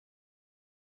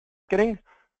Marketing,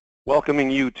 welcoming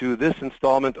you to this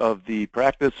installment of the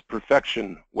Practice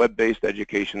Perfection web-based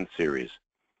education series.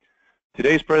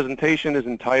 Today's presentation is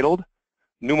entitled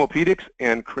Pneumopedics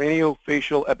and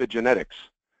Craniofacial Epigenetics,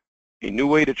 a new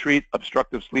way to treat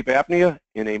obstructive sleep apnea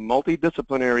in a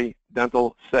multidisciplinary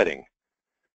dental setting,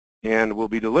 and will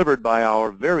be delivered by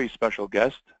our very special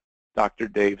guest, Dr.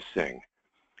 Dave Singh.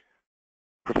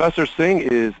 Professor Singh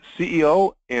is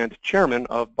CEO and Chairman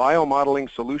of Biomodeling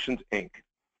Solutions, Inc.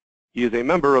 He is a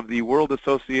member of the World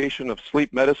Association of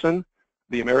Sleep Medicine,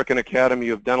 the American Academy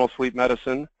of Dental Sleep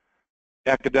Medicine,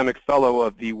 Academic Fellow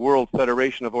of the World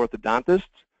Federation of Orthodontics,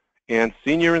 and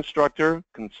Senior Instructor,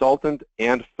 Consultant,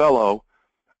 and Fellow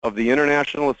of the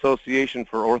International Association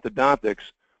for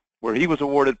Orthodontics, where he was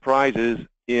awarded prizes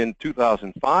in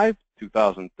 2005,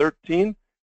 2013,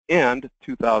 and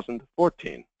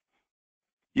 2014.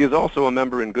 He is also a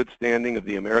member in good standing of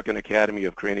the American Academy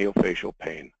of Craniofacial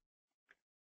Pain.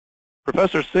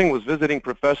 Professor Singh was visiting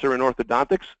professor in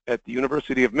orthodontics at the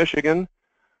University of Michigan,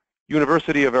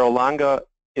 University of Erlangga,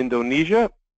 Indonesia,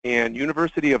 and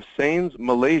University of Singh,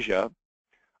 Malaysia,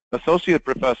 associate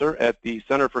professor at the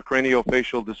Center for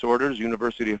Craniofacial Disorders,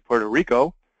 University of Puerto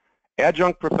Rico,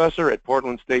 adjunct professor at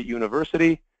Portland State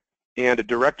University, and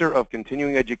director of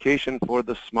continuing education for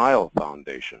the Smile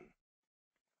Foundation.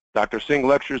 Dr. Singh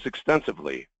lectures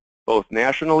extensively, both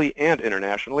nationally and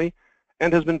internationally,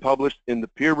 and has been published in the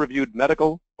peer-reviewed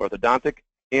medical, orthodontic,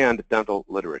 and dental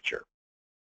literature.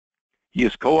 He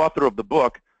is co-author of the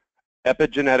book,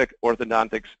 Epigenetic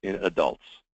Orthodontics in Adults.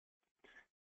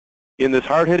 In this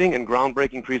hard-hitting and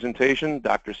groundbreaking presentation,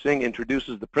 Dr. Singh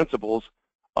introduces the principles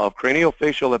of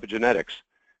craniofacial epigenetics,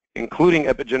 including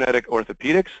epigenetic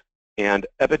orthopedics and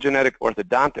epigenetic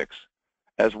orthodontics,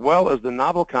 as well as the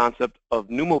novel concept of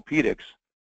pneumopedics,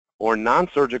 or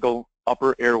non-surgical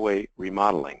upper airway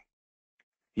remodeling.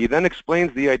 He then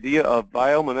explains the idea of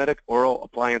biomimetic oral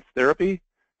appliance therapy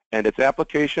and its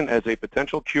application as a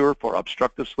potential cure for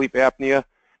obstructive sleep apnea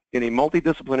in a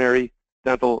multidisciplinary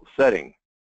dental setting.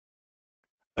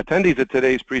 Attendees at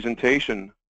today's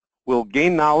presentation will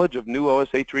gain knowledge of new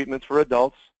OSA treatments for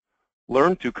adults,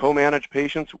 learn to co-manage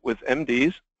patients with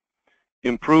MDs,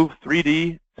 improve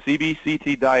 3D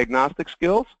CBCT diagnostic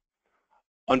skills,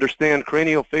 understand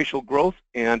craniofacial growth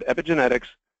and epigenetics,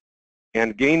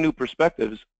 and gain new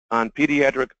perspectives on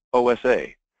pediatric OSA.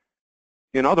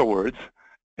 In other words,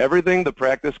 everything the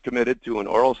practice committed to an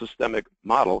oral systemic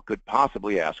model could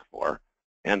possibly ask for,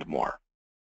 and more.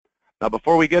 Now,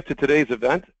 before we get to today's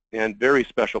event and very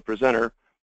special presenter,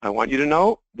 I want you to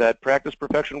know that Practice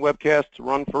Perfection webcasts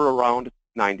run for around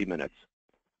 90 minutes.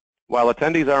 While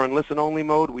attendees are in listen-only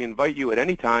mode, we invite you at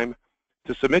any time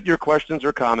to submit your questions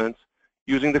or comments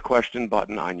using the question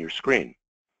button on your screen.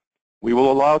 We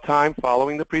will allow time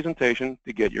following the presentation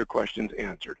to get your questions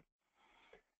answered.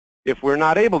 If we're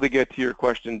not able to get to your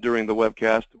question during the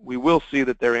webcast, we will see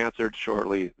that they're answered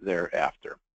shortly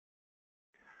thereafter.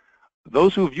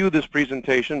 Those who view this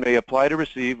presentation may apply to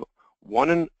receive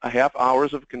 1.5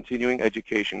 hours of continuing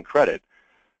education credit.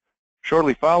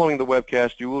 Shortly following the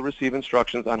webcast, you will receive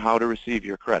instructions on how to receive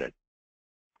your credit.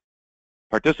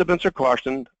 Participants are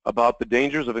cautioned about the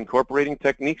dangers of incorporating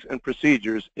techniques and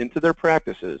procedures into their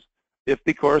practices if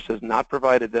the course has not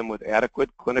provided them with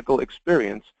adequate clinical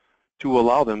experience to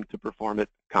allow them to perform it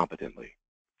competently.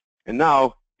 And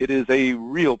now, it is a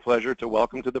real pleasure to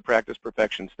welcome to the Practice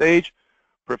Perfection stage,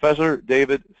 Professor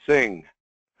David Singh.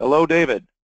 Hello, David.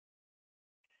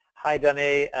 Hi,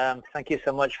 Danny. Thank you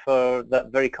so much for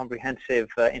that very comprehensive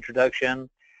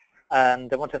introduction.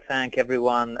 And I want to thank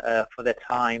everyone for their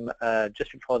time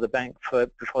just before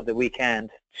the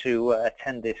weekend to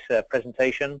attend this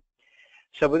presentation.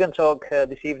 So we're going to talk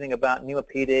this evening about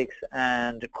pneumopedics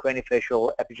and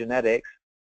craniofacial epigenetics.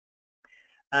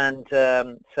 And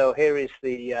so here is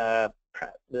the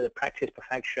Practice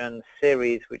Perfection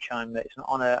series, which it's an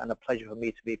honor and a pleasure for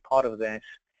me to be part of this.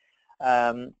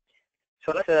 So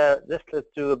let's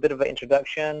do a bit of an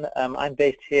introduction. I'm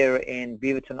based here in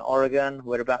Beaverton, Oregon.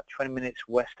 We're about 20 minutes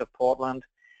west of Portland.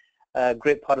 A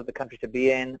great part of the country to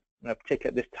be in, particularly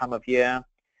at this time of year.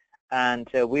 And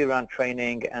we run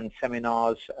training and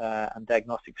seminars and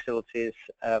diagnostic facilities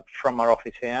from our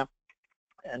office here.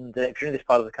 And if you're in this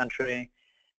part of the country,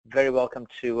 very welcome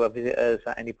to visit us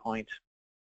at any point.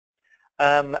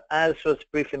 As was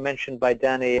briefly mentioned by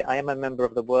Danny, I am a member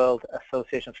of the World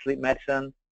Association of Sleep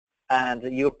Medicine. And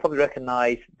you'll probably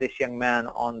recognize this young man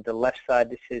on the left side.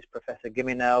 This is Professor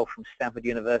Giminell from Stanford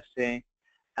University.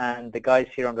 And the guys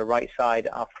here on the right side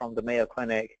are from the Mayo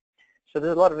Clinic. So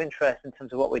there's a lot of interest in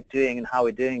terms of what we're doing and how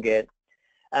we're doing it.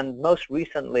 And most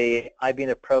recently, I've been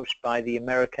approached by the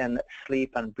American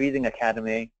Sleep and Breathing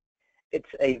Academy it's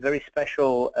a very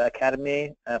special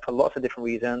academy for lots of different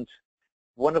reasons,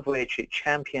 one of which it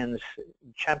champions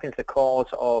the cause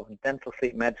of dental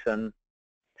sleep medicine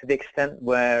to the extent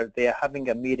where they are having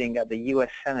a meeting at the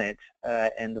U.S. Senate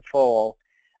in the fall,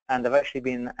 and they've actually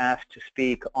been asked to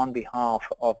speak on behalf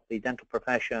of the dental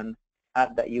profession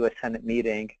at that U.S. Senate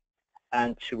meeting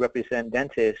and to represent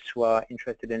dentists who are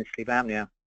interested in sleep apnea.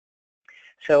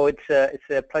 So it's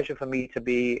a pleasure for me to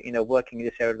be, working in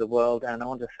this area of the world, and I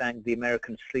want to thank the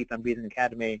American Sleep and Breathing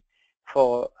Academy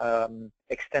for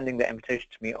extending the invitation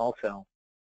to me also.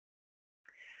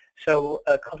 So,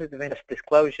 conflict of interest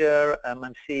disclosure. I'm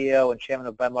CEO and chairman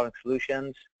of Biomodeling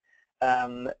Solutions.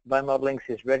 Biomodeling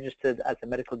is registered as a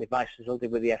medical device facility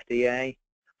with the FDA.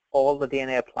 All the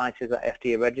DNA appliances are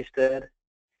FDA registered,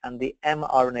 and the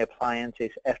mRNA appliance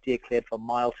is FDA cleared for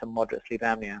mild to moderate sleep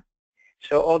apnea.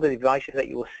 So all the devices that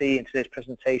you will see in today's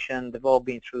presentation, they've all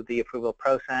been through the approval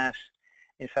process.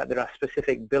 In fact, there are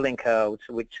specific billing codes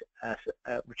which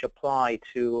apply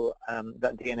to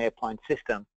that DNA appliance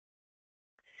system.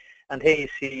 And here you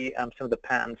see some of the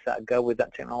patents that go with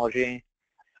that technology.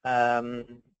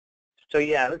 So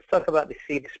yeah, let's talk about the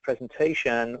CDS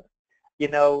presentation.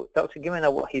 Dr.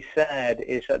 Gimena, what he said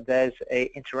is that there's an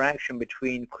interaction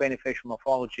between craniofacial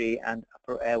morphology and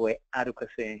upper airway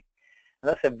adequacy. And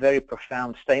that's a very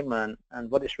profound statement, and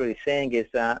what it's really saying is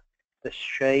that the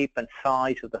shape and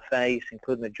size of the face,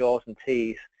 including the jaws and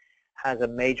teeth, has a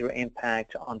major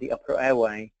impact on the upper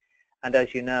airway. And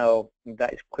as you know,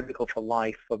 that is critical for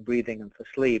life, for breathing, and for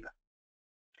sleep.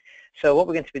 So what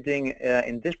we're going to be doing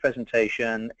in this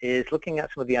presentation is looking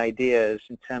at some of the ideas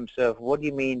in terms of what do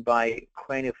you mean by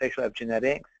craniofacial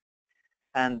epigenetics,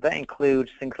 and that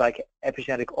includes things like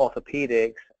epigenetic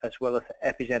orthopedics as well as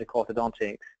epigenetic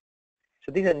orthodontics.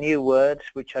 So these are new words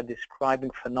which are describing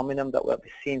phenomenon that will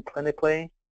be seen clinically,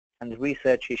 and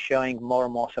research is showing more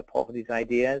and more support for these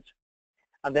ideas.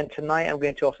 And then tonight I'm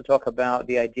going to also talk about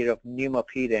the idea of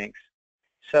pneumopedics.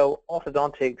 So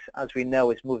orthodontics, as we know,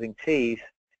 is moving teeth,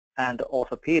 and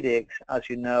orthopedics, as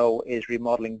you know, is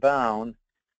remodeling bone.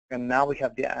 And now we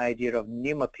have the idea of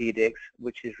pneumopedics,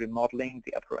 which is remodeling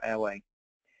the upper airway.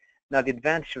 Now the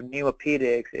advantage of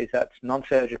pneumopedics is that it's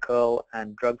non-surgical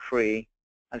and drug-free.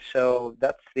 And so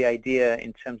that's the idea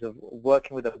in terms of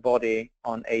working with the body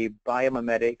on a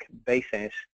biomimetic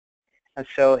basis. And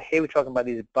so here we're talking about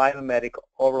these biomimetic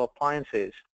oral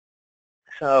appliances.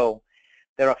 So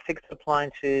there are fixed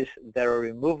appliances, there are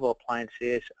removable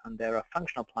appliances, and there are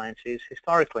functional appliances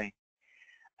historically.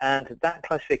 And that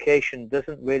classification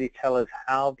doesn't really tell us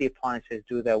how the appliances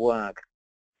do their work.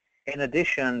 In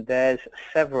addition, there's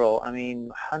several,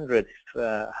 hundreds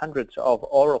of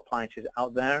oral appliances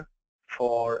out there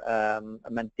for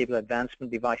mandibular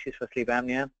advancement devices for sleep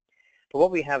apnea. But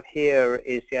what we have here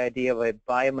is the idea of a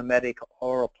biomimetic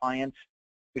oral appliance,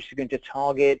 which is going to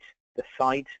target the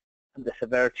site and the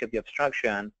severity of the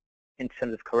obstruction in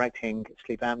terms of correcting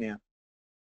sleep apnea.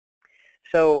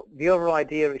 So the overall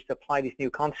idea is to apply these new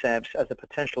concepts as a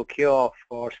potential cure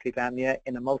for sleep apnea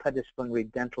in a multidisciplinary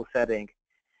dental setting.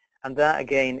 And that,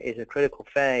 again, is a critical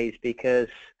phase because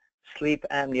sleep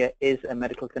apnea is a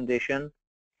medical condition.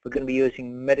 We're going to be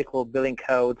using medical billing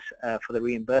codes for the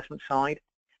reimbursement side.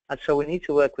 And so we need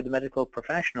to work with the medical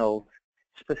professionals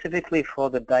specifically for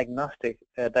the diagnostic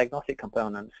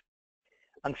components.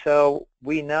 And so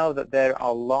we know that there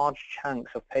are large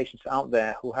chunks of patients out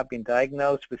there who have been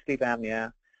diagnosed with sleep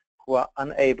apnea who are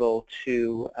unable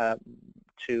to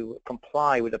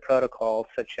comply with the protocol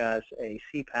such as a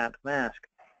CPAP mask.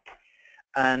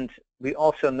 And we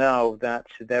also know that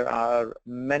there are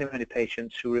many, many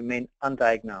patients who remain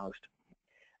undiagnosed.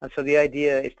 And so the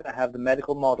idea is to have the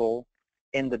medical model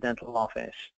in the dental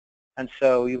office. And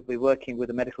so you'll be working with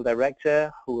a medical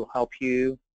director who will help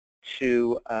you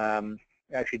to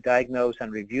actually diagnose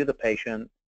and review the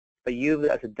patient, but you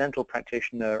as a dental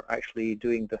practitioner are actually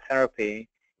doing the therapy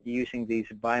using these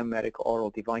biomimetic oral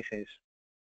devices.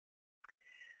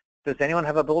 Does anyone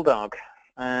have a bulldog?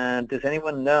 And does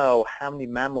anyone know how many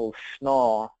mammals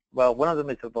snore? Well, one of them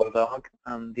is a bulldog,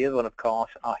 and the other one, of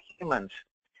course, are humans.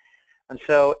 And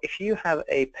so if you have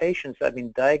a patient that has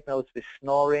been diagnosed with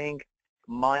snoring,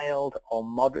 mild or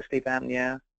moderate sleep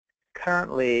apnea,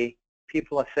 currently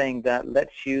people are saying that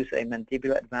let's use a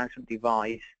mandibular advancement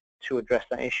device to address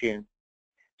that issue.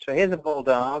 So here's a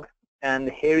bulldog, and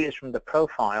here he is from the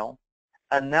profile.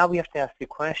 And now we have to ask the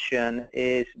question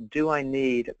is, do I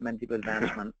need mandibular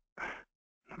advancement?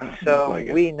 So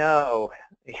we know,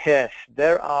 yes,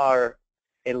 there are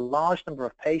a large number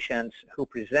of patients who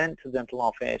present to the dental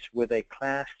office with a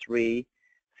class 3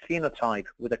 phenotype,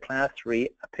 with a class 3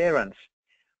 appearance,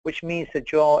 which means the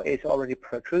jaw is already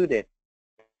protruded.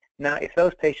 Now, if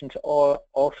those patients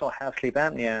also have sleep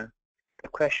apnea, the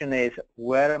question is,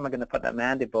 where am I going to put that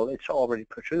mandible? It's already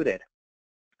protruded.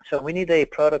 So we need a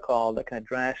protocol that can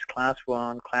address class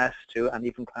 1, class 2, and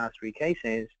even class 3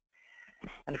 cases.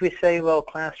 And if we say, well,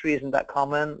 class 3 isn't that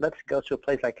common, let's go to a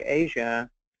place like Asia,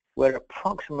 where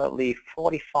approximately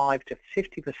 45 to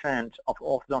 50% of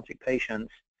orthodontic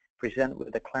patients present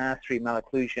with a class 3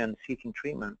 malocclusion seeking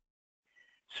treatment.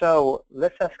 So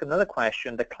let's ask another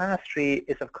question. The class 3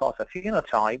 is, of course, a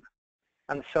phenotype.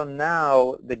 And so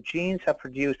now the genes have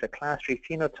produced a class 3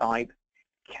 phenotype.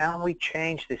 Can we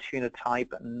change this phenotype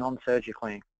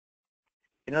non-surgically?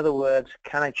 In other words,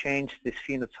 can I change this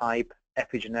phenotype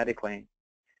epigenetically?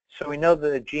 So we know that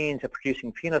the genes are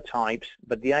producing phenotypes,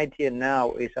 but the idea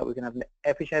now is that we can have an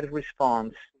epigenetic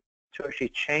response to actually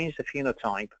change the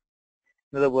phenotype.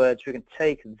 In other words, we can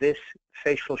take this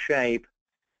facial shape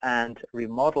and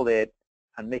remodel it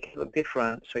and make it look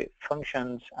different so it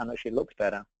functions and actually looks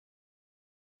better.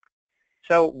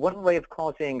 So one way of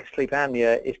causing sleep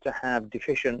apnea is to have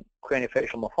deficient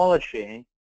craniofacial morphology,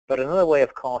 but another way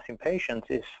of causing patients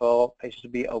is for patients to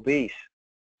be obese.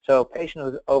 So a patient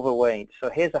who's overweight. So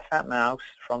here's a fat mouse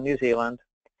from New Zealand,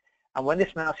 and when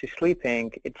this mouse is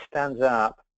sleeping, it stands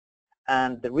up,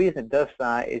 and the reason it does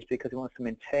that is because it wants to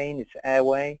maintain its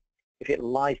airway. If it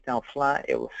lies down flat,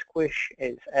 it will squish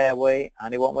its airway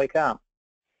and it won't wake up.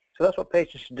 So that's what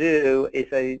patients do, is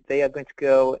they are going to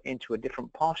go into a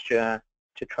different posture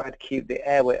to try to keep the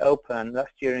airway open.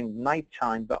 That's during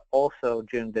nighttime, but also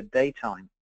during the daytime.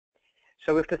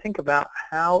 So we have to think about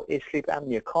how is sleep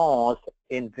apnea caused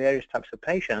in various types of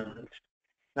patients.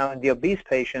 Now, in the obese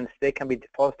patients, they can be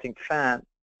depositing fat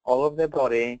all over their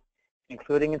body,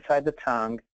 including inside the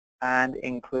tongue and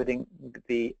including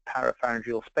the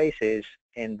parapharyngeal spaces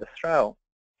in the throat.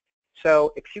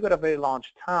 So if you've got a very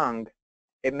large tongue,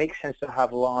 it makes sense to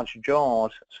have large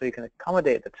jaws so you can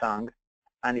accommodate the tongue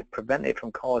and it prevent it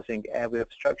from causing airway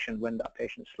obstruction when that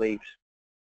patient sleeps.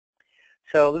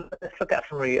 So let's look at a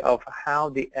summary of how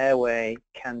the airway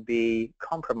can be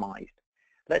compromised.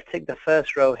 Let's take the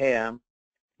first row here.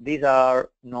 These are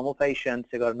normal patients.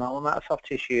 They've got a normal amount of soft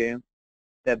tissue.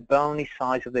 The bony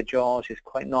size of the jaws is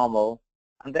quite normal,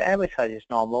 and the airway size is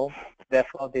normal.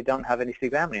 Therefore, they don't have any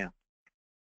sleep apnea.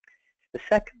 The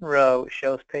second row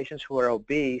shows patients who are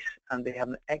obese and they have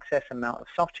an excess amount of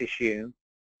soft tissue.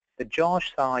 The jaw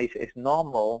size is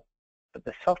normal, but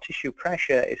the soft tissue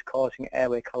pressure is causing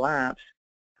airway collapse,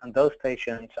 and those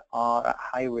patients are at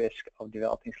high risk of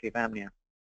developing sleep apnea.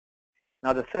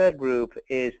 Now, the third group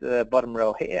is the bottom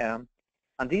row here,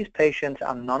 and these patients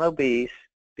are non-obese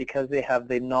because they have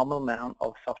the normal amount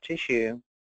of soft tissue.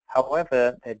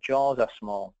 However, their jaws are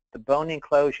small. The bone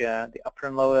enclosure, the upper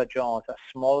and lower jaws, are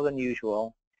smaller than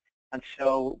usual, and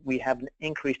so we have an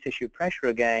increased tissue pressure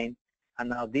again, and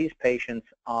now these patients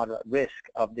are at risk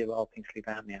of developing sleep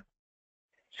apnea.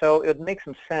 So it would make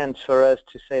some sense for us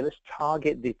to say, let's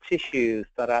target the tissues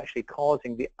that are actually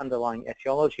causing the underlying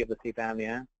etiology of the sleep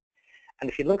apnea. And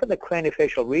if you look at the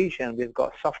craniofacial region, we've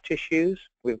got soft tissues,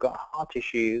 we've got hard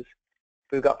tissues,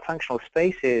 we've got functional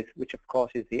spaces, which of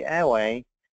course is the airway,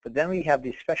 but then we have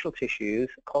these special tissues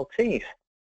called teeth.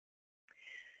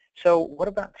 So what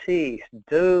about teeth?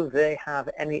 Do they have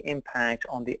any impact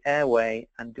on the airway,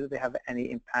 and do they have any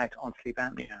impact on sleep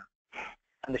apnea?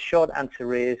 And the short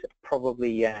answer is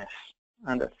probably yes.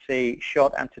 And that's a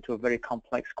short answer to a very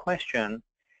complex question.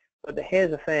 But here's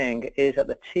the thing, is that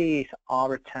the teeth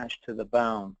are attached to the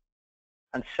bone.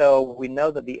 And so we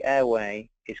know that the airway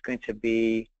is going to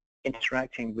be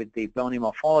interacting with the bony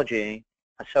morphology.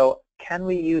 And so can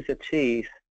we use the teeth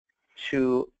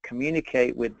to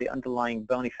communicate with the underlying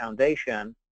bony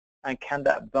foundation? And can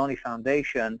that bony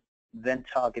foundation then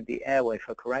target the airway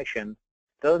for correction?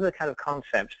 Those are the kind of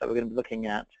concepts that we're going to be looking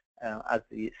at as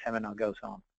the seminar goes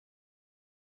on.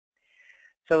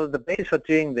 So the basis for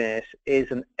doing this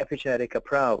is an epigenetic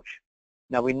approach.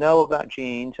 Now we know about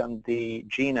genes and the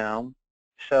genome.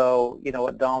 So, you know,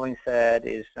 what Darwin said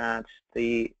is that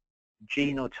the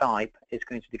genotype is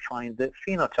going to define the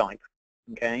phenotype,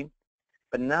 okay?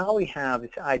 But now we have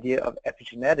this idea of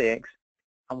epigenetics,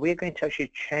 and we're going to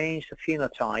actually change the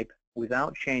phenotype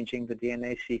without changing the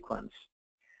DNA sequence.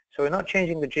 So we're not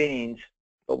changing the genes,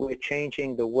 but we're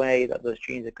changing the way that those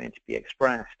genes are going to be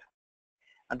expressed.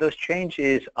 And those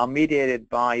changes are mediated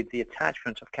by the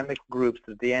attachment of chemical groups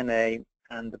to the DNA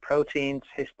and the proteins,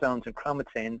 histones, and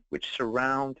chromatin, which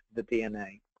surround the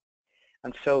DNA.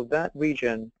 And so that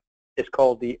region is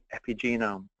called the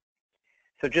epigenome.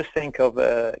 So just think of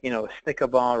a Snicker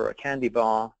bar or a candy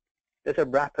bar. There's a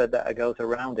wrapper that goes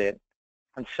around it.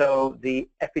 And so the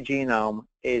epigenome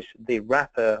is the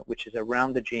wrapper which is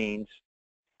around the genes,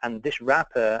 and this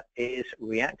wrapper is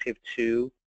reactive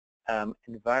to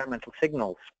environmental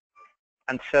signals.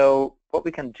 And so what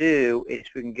we can do is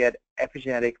we can get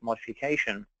epigenetic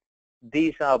modification.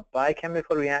 These are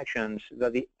biochemical reactions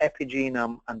that the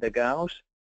epigenome undergoes,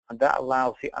 and that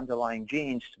allows the underlying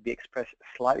genes to be expressed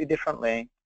slightly differently.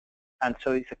 And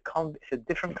so it's a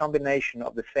different combination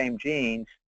of the same genes,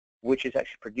 which is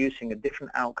actually producing a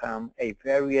different outcome, a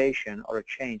variation or a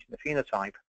change in the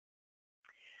phenotype.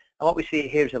 And what we see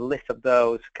here is a list of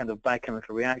those kind of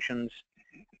biochemical reactions: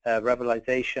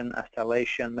 ribosylation,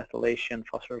 acetylation, methylation,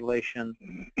 phosphorylation,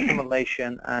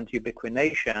 assimilation, and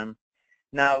ubiquination.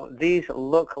 Now, these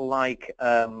look like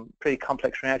pretty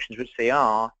complex reactions, which they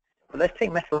are, but let's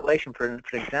take methylation for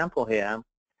example here.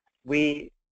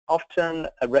 We often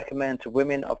recommend to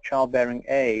women of childbearing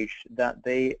age that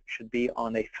they should be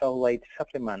on a folate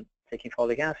supplement, taking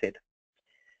folic acid.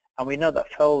 And we know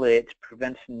that folate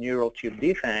prevents neural tube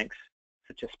defects,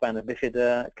 such as spina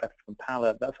bifida, cleft from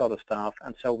palate, that sort of stuff,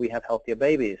 and so we have healthier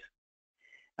babies.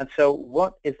 And so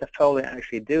what is the folate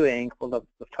actually doing? Well,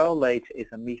 the folate is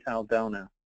a methyl donor.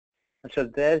 And so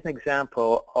there's an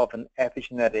example of an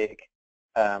epigenetic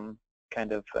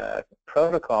kind of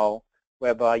protocol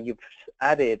whereby you've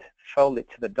added folate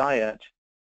to the diet,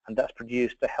 and that's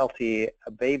produced a healthy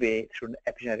baby through an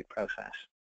epigenetic process.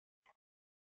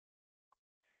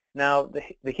 Now,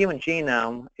 the human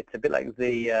genome, it's a bit like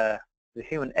the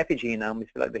human epigenome, it's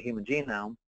a bit like the human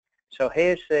genome. So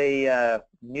here's a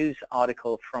news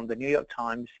article from the New York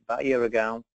Times about a year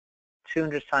ago.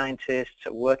 200 scientists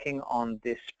working on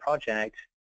this project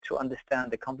to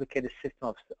understand the complicated system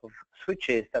of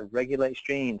switches that regulates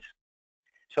genes.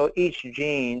 So each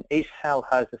cell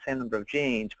has the same number of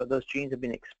genes, but those genes have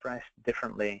been expressed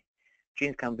differently.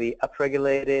 Genes can be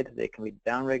upregulated, they can be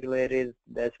downregulated,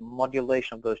 there's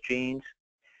modulation of those genes.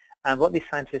 And what these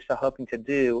scientists are hoping to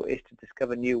do is to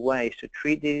discover new ways to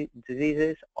treat these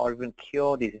diseases or even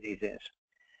cure these diseases.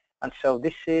 And so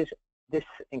this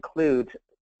includes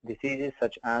diseases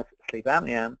such as sleep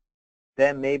apnea.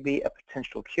 There may be a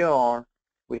potential cure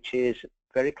which is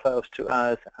very close to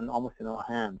us and almost in our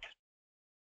hands.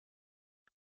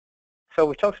 So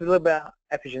we talked a little about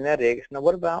epigenetics. Now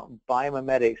what about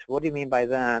biomimetics? What do you mean by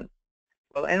that?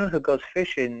 Well, anyone who goes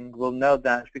fishing will know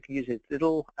that we can use this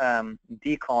little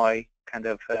decoy kind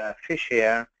of fish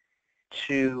here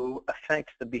to affect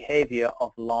the behavior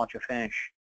of larger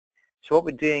fish. So what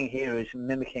we're doing here is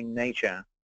mimicking nature.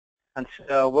 And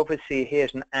so what we see here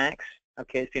is an axe.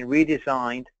 Okay, it's been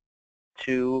redesigned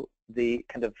to the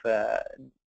kind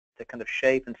of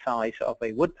shape and size of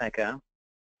a woodpecker.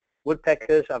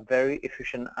 Woodpeckers are very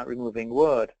efficient at removing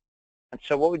wood. And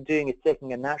so what we're doing is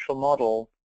taking a natural model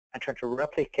and trying to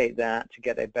replicate that to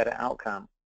get a better outcome.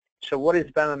 So what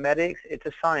is biomimetics? It's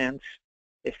a science.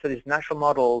 It studies natural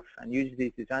models and uses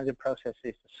these designs and processes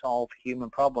to solve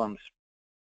human problems.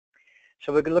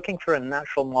 So we're looking for a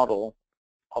natural model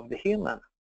of the human.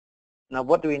 Now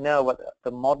what do we know about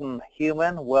the modern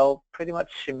human? Well, pretty much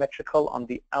symmetrical on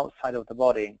the outside of the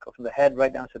body. Go from the head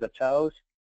right down to the toes.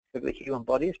 Look at the human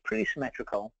body, it's pretty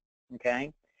symmetrical,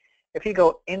 okay? If you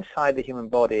go inside the human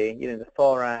body, you know, the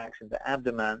thorax and the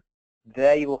abdomen,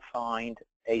 there you will find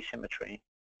asymmetry.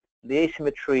 The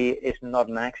asymmetry is not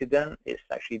an accident, it's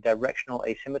actually directional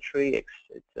asymmetry.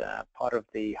 It's part of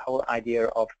the whole idea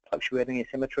of fluctuating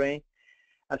asymmetry.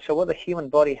 And so what the human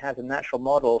body has a natural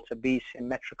model to be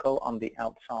symmetrical on the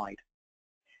outside.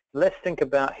 Let's think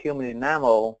about human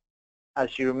enamel.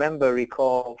 As you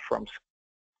recall from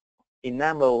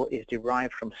enamel is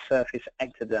derived from surface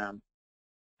ectoderm.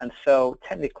 And so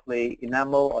technically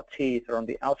enamel or teeth are on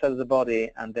the outside of the body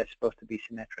and they're supposed to be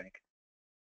symmetric.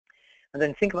 And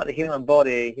then think about the human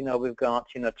body, you know, we've got,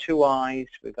 2 eyes,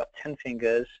 we've got 10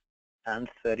 fingers and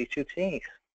 32 teeth.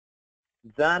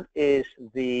 That is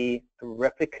the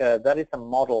replica, that is the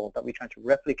model that we're trying to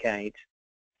replicate,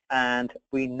 and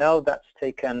we know that's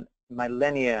taken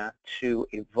millennia to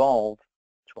evolve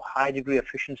to a high degree of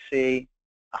efficiency,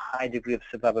 a high degree of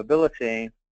survivability.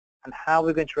 And how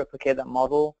we're going to replicate that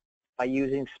model? By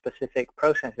using specific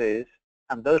processes,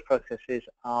 and those processes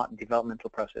are developmental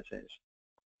processes.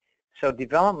 So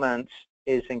development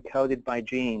is encoded by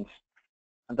genes,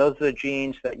 and those are the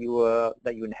genes that you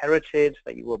inherited,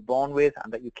 that you were born with,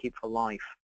 and that you keep for life.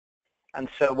 And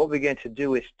so what we're going to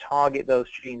do is target those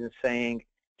genes and saying,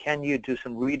 can you do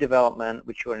some redevelopment,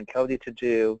 which you are encoded to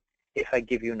do, if I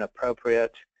give you an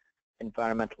appropriate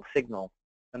environmental signal?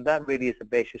 And that really is the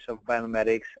basis of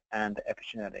biomimetics and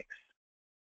epigenetics.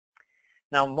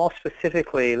 Now, more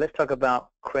specifically, let's talk about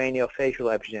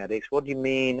craniofacial epigenetics. What do you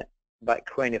mean by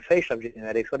craniofacial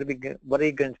epigenetics? What are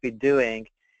you going to be doing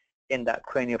in that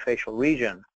craniofacial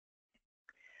region?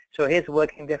 So here's a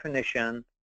working definition.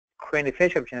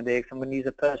 Craniofacial epigenetics, I'm going to use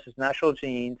a person's natural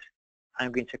genes.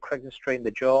 I'm going to correct and straighten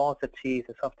the jaws, the teeth,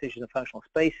 the soft tissues, and functional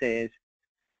spaces.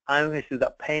 I'm going to do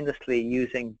that painlessly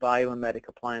using biomimetic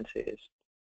appliances.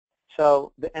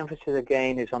 So the emphasis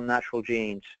again is on natural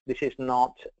genes. This is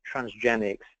not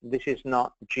transgenics. This is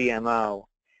not GMO.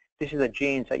 This is the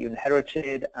genes that you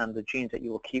inherited and the genes that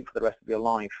you will keep for the rest of your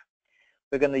life.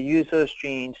 We're going to use those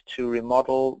genes to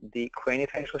remodel the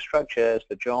craniofacial structures,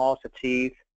 the jaws, the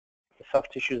teeth, the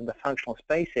soft tissues, and the functional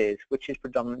spaces, which is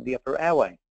predominantly the upper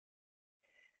airway.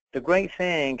 The great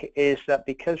thing is that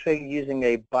because we're using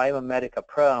a biomimetic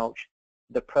approach,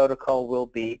 the protocol will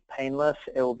be painless,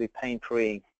 it will be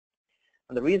pain-free.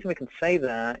 And the reason we can say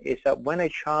that is that when a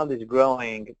child is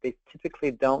growing, they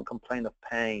typically don't complain of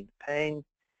pain. Pain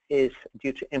is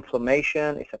due to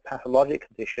inflammation, it's a pathologic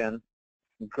condition.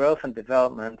 Growth and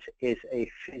development is a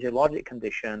physiologic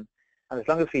condition. And as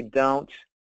long as we don't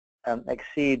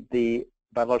exceed the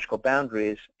biological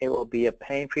boundaries, it will be a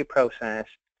pain-free process,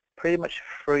 pretty much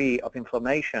free of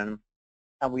inflammation.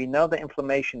 And we know that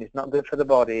inflammation is not good for the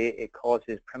body. It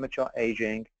causes premature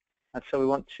aging. And so we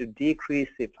want to decrease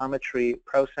the inflammatory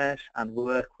process and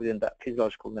work within that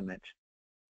physiological limit.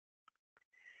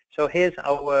 So here's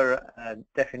our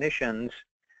definitions.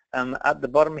 At the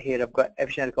bottom here, I've got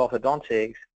epigenetic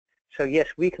orthodontics. So yes,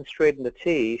 we can straighten the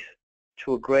teeth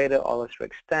to a greater or lesser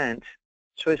extent.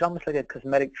 So it's almost like a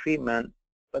cosmetic treatment,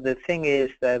 but the thing is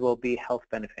there will be health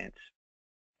benefits.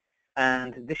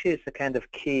 And this is the kind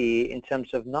of key in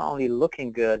terms of not only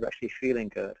looking good, but actually feeling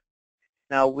good.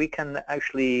 Now we can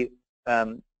actually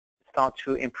start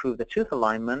to improve the tooth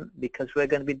alignment because we're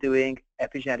going to be doing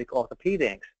epigenetic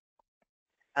orthopedics.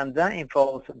 And that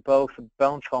involves both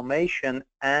bone formation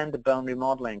and bone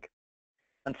remodeling.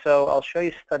 And so I'll show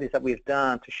you studies that we've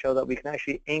done to show that we can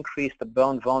actually increase the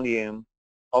bone volume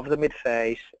of the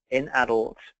midface in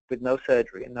adults with no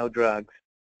surgery and no drugs.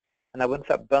 And now once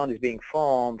that bone is being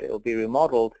formed, it will be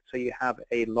remodeled so you have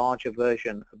a larger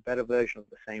version, a better version of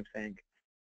the same thing.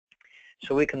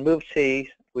 So we can move teeth,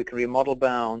 we can remodel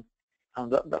bone,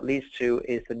 and what that leads to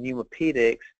is the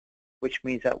pneumopedics, which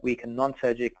means that we can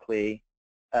non-surgically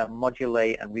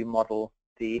modulate and remodel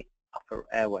the upper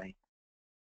airway.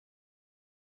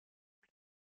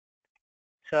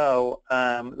 So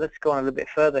let's go on a little bit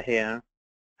further here,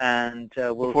 and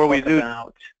we'll talk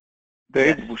about...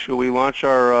 Dave, yes. Should we launch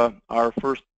our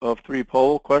first of 3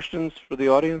 poll questions for the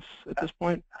audience at this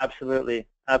point? Absolutely,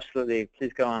 absolutely.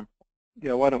 Please go on.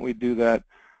 Yeah, why don't we do that?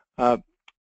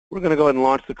 We're going to go ahead and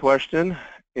launch the question,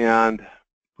 and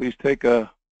please take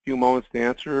a few moments to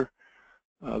answer.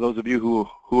 Those of you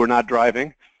who are not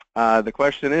driving, the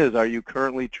question is: are you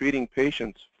currently treating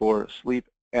patients for sleep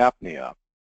apnea?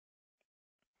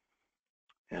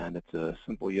 And it's a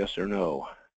simple yes or no.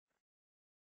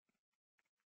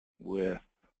 With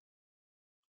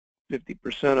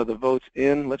 50% of the votes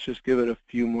in, let's just give it a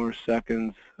few more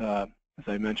seconds. As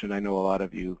I mentioned, I know a lot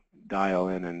of you dial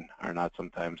in and are not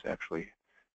sometimes actually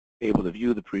able to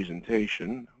view the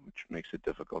presentation, which makes it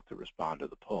difficult to respond to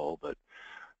the poll. But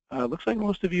looks like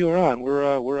most of you are on.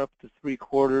 We're up to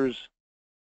 3/4,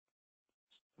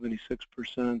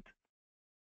 76%.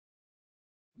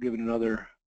 Give it another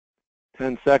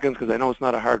 10 seconds because I know it's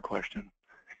not a hard question.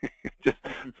 Just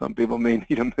some people may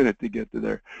need a minute to get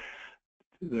to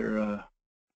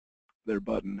their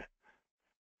button.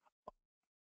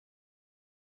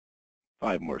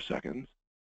 5 more seconds.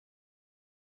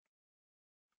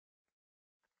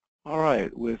 All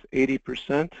right, with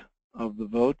 80% of the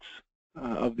votes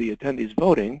of the attendees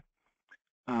voting,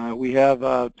 we have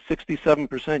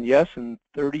 67% yes and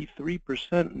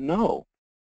 33% no.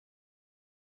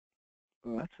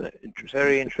 Well, that's an interesting.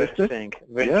 Very statistic. interesting.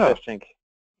 Very interesting.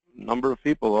 Number of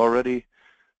people already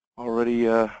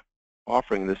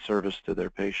offering this service to their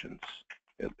patients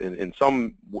in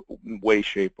some way,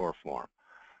 shape, or form.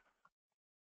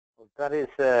 Well, that is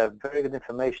very good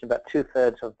information about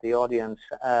 2/3 of the audience.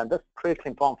 That's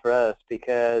critically important for us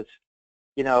because,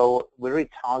 you know, we're really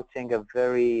targeting a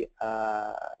very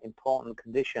important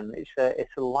condition.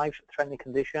 It's a life-threatening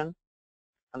condition.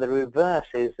 And the reverse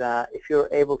is that if you're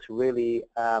able to really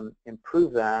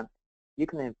improve that, you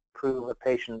can improve a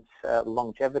patient's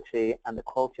longevity and the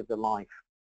quality of their life.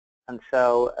 And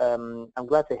so I'm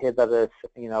glad to hear that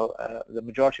the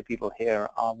majority of people here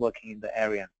are working in the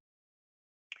area.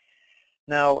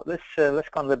 Now let's go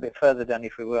a little bit further down,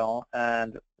 if we will,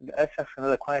 and let's ask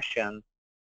another question.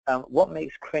 What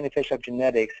makes craniofacial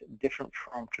epigenetics different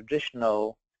from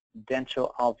traditional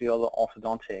dental alveolar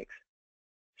orthodontics?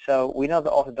 So we know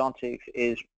that orthodontics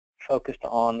is focused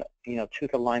on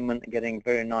tooth alignment and getting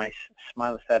very nice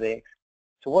smile aesthetics.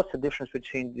 So what's the difference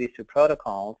between these two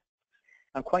protocols?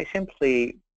 And quite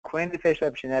simply,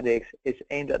 craniofacial epigenetics is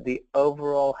aimed at the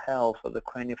overall health of the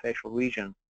craniofacial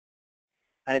region.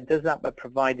 And it does that by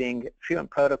providing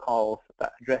treatment protocols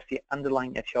that address the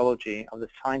underlying etiology of the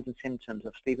signs and symptoms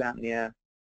of sleep apnea,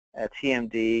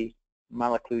 TMD,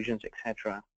 malocclusions,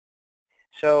 etc.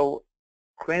 So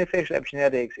craniofacial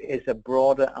epigenetics is a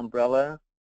broader umbrella,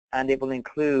 and it will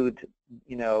include,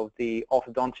 the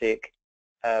orthodontic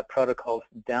protocols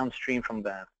downstream from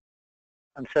that.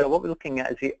 And so what we're looking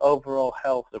at is the overall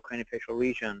health of the craniofacial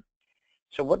region.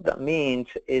 So what that means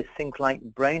is things like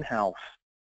brain health.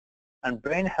 And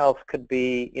brain health could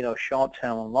be,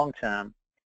 short-term and long-term.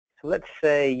 So let's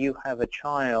say you have a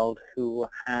child who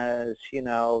has,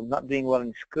 not doing well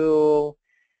in school,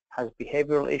 has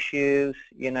behavioral issues,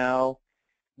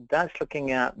 that's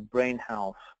looking at brain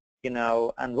health,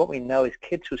 and what we know is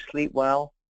kids who sleep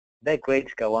well, their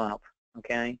grades go up,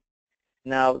 okay?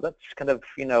 Now, that's kind of,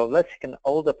 let's take an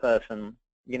older person,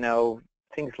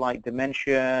 things like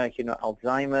dementia,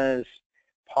 Alzheimer's,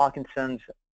 Parkinson's,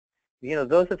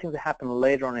 those are things that happen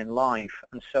later on in life.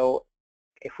 And so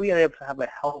if we are able to have a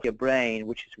healthier brain,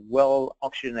 which is well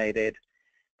oxygenated,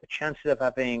 the chances of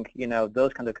having,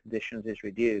 those kind of conditions is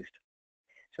reduced.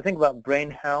 So think about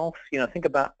brain health, think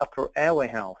about upper airway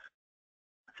health.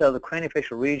 So the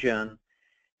craniofacial region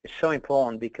is so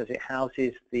important because it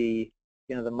houses the,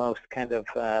 the most kind of,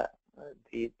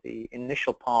 the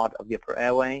initial part of the upper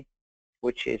airway,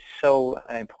 which is so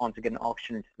important to get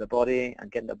oxygen into the body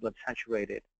and getting the blood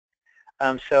saturated.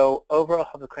 So overall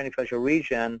of the craniofacial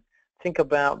region, think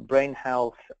about brain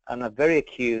health, and a very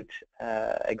acute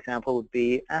example would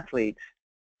be athletes.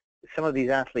 Some of these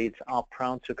athletes are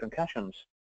prone to concussions.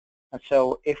 And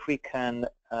so if we can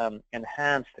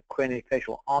enhance the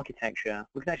craniofacial architecture,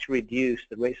 we can actually reduce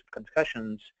the rates of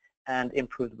concussions and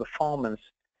improve the performance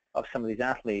of some of these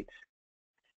athletes.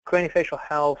 Craniofacial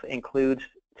health includes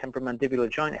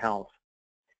temporomandibular joint health.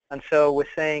 And so we're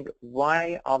saying,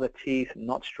 why are the teeth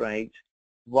not straight?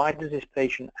 Why does this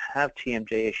patient have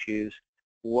TMJ issues?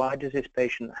 Why does this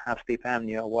patient have sleep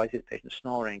apnea? Why is this patient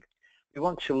snoring? We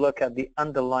want to look at the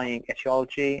underlying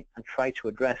etiology and try to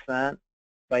address that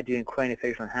by doing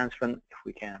craniofacial enhancement if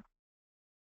we can.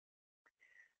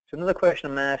 So another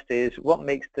question I'm asked is, what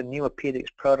makes the Pneumopedics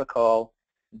protocol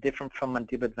different from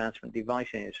mandibular advancement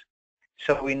devices?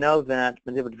 So we know that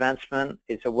mandibular advancement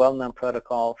is a well-known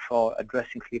protocol for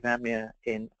addressing sleep apnea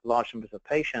in large numbers of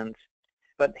patients.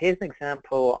 But here's an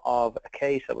example of a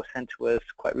case that was sent to us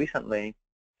quite recently.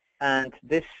 And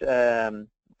this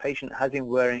patient has been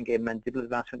wearing a mandibular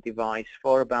advancement device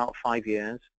for about 5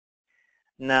 years.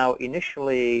 Now,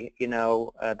 initially,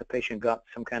 the patient got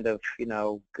some kind of,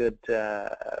 good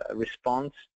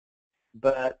response.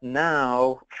 But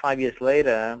now, 5 years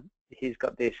later, he's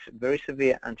got this very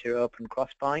severe anterior open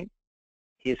crossbite.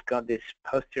 He's got this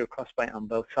posterior crossbite on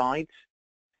both sides.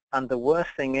 And the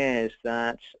worst thing is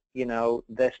that,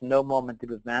 there's no more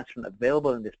mandibular advancement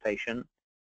available in this patient.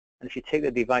 And if you take the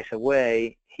device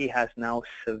away, he has now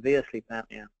severe sleep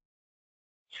apnea.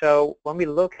 So when we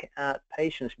look at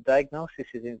patients, diagnosis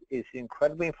is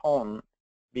incredibly important,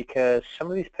 because some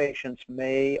of these patients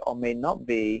may or may not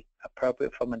be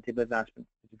appropriate for mandibular advancement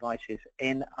devices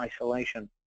in isolation.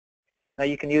 Now,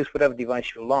 you can use whatever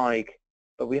device you like,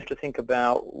 but we have to think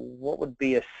about what would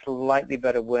be a slightly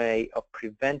better way of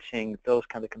preventing those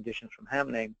kind of conditions from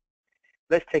happening.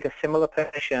 Let's take a similar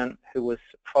patient who was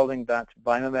following that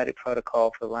biomimetic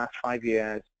protocol for the last 5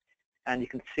 years, and you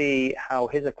can see how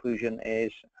his occlusion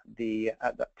is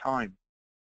at that time.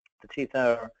 The teeth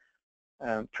are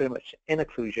pretty much in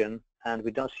occlusion, and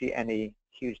we don't see any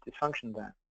huge dysfunction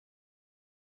there.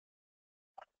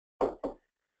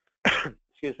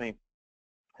 Excuse me.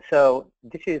 So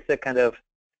this is the kind of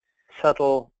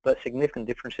subtle but significant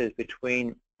differences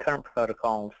between current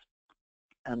protocols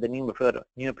and the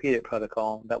Pneumopedic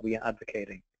protocol that we are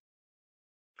advocating.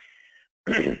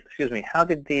 Excuse me. How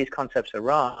did these concepts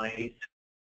arise?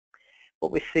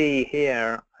 What we see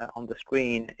here on the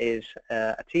screen is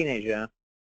a teenager,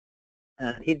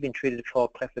 and he'd been treated for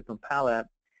cleft lip and palate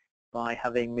by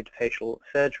having midfacial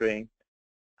surgery,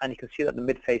 and you can see that the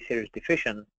midface here is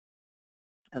deficient.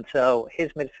 And so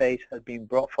his midface has been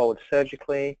brought forward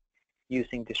surgically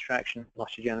using distraction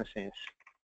osteogenesis.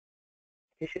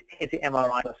 Here's the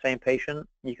MRI of the same patient.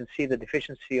 You can see the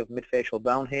deficiency of midfacial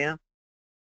bone here.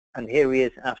 And here he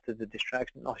is after the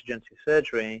distraction osteogenesis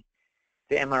surgery.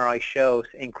 The MRI shows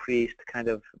increased kind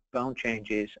of bone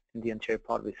changes in the anterior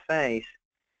part of his face,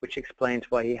 which explains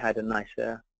why he had a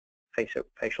nicer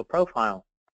facial profile.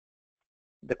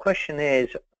 The question is,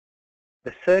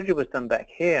 The surgery was done back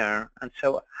here, and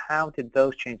so how did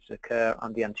those changes occur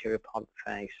on the anterior part of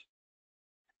the face?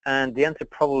 And the answer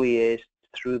probably is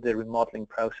through the remodeling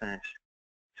process.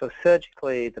 So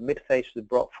surgically, the midface was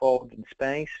brought forward in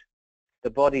space. The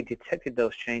body detected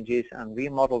those changes and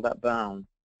remodeled that bone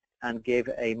and gave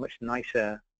a much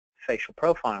nicer facial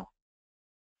profile.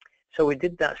 So we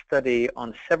did that study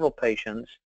on several patients.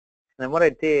 And then what I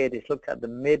did is looked at the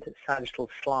mid-sagittal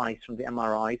slice from the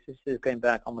MRIs. This is going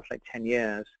back almost like 10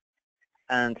 years.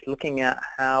 And looking at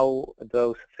how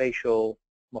those facial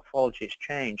morphologies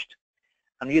changed.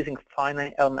 I'm using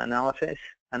finite element analysis.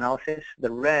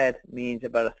 The red means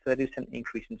about a 30%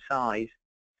 increase in size.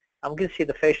 And we can see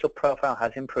the facial profile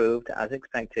has improved as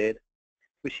expected.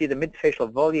 We see the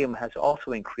midfacial volume has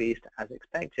also increased as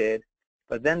expected.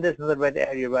 But then there's another red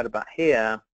area right about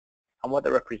here. And what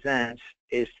that represents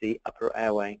is the upper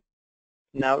airway.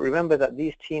 Now remember that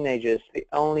these teenagers, the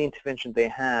only intervention they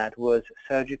had was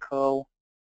surgical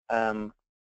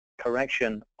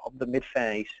correction of the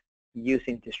midface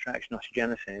using distraction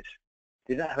osteogenesis.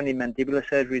 They didn't have any mandibular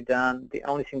surgery done. The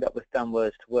only thing that was done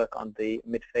was to work on the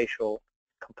midfacial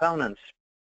components.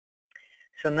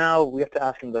 So now we have to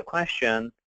ask them the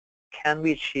question, can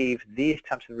we achieve these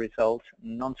types of results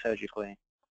non-surgically?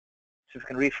 So if we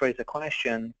can rephrase the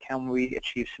question, can we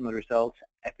achieve similar results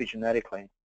epigenetically?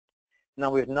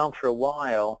 Now we've known for a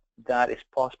while that it's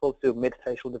possible to do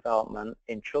midfacial development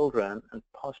in children and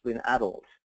possibly in adults.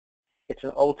 It's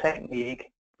an old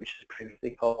technique which is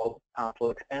previously called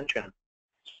palatal extension.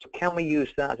 So can we use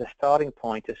that as a starting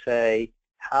point to say,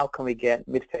 how can we get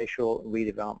midfacial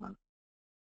redevelopment?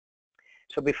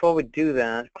 So before we do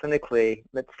that, clinically,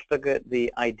 let's look at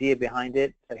the idea behind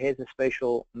it. So here's the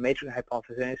spatial matrix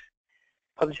hypothesis,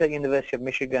 published at the University of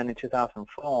Michigan in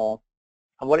 2004.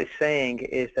 And what it's saying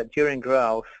is that during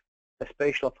growth, the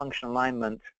spatial function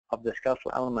alignment of the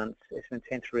skeletal elements is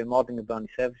maintained through remodeling of bony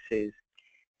surfaces,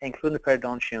 including the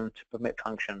periodontium, to permit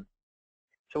function.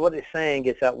 So what it's saying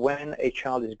is that when a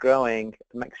child is growing,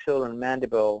 the maxilla and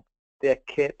mandible, they're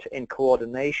kept in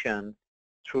coordination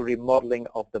through remodeling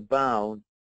of the bone.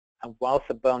 And whilst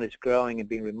the bone is growing and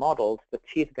being remodeled, the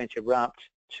teeth are going to erupt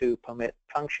to permit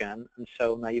function. And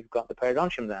so now you've got the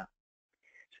periodontium there.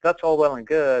 So that's all well and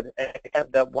good,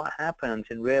 except that what happens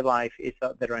in real life is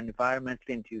that there are environmentally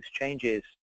induced changes.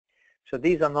 So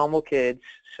these are normal kids,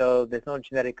 so there's no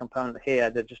genetic component here.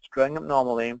 They're just growing up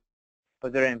normally,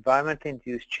 but there are environmentally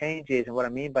induced changes. And what I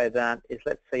mean by that is,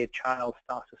 let's say a child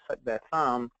starts to suck their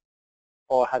thumb,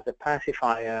 or has a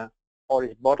pacifier, or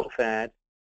is bottle fed.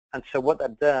 And so what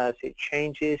that does, it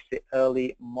changes the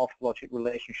early morphologic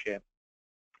relationship.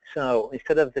 So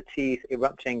instead of the teeth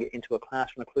erupting into a class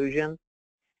 1 occlusion,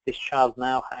 this child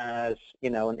now has,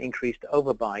 an increased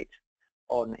overbite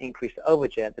or an increased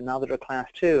overjet, and now they're a class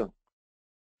 2.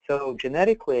 So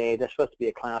genetically, they're supposed to be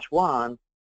a class 1,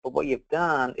 but what you've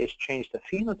done is change the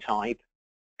phenotype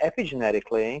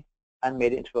epigenetically and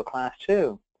made it into a class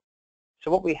 2. So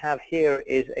what we have here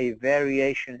is a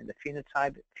variation in the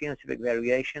phenotypic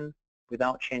variation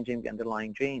without changing the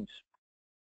underlying genes.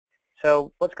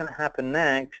 So what's going to happen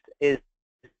next is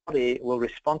the body will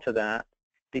respond to that,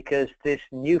 because this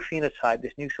new phenotype,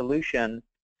 this new solution,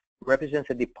 represents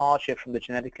a departure from the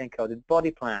genetically encoded body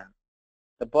plan.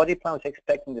 The body plan was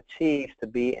expecting the teeth to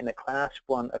be in a class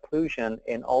 1 occlusion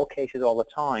in all cases all the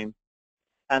time.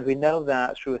 And we know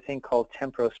that through a thing called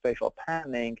temporospatial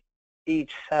patterning,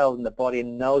 each cell in the body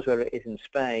knows where it is in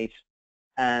space,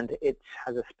 and it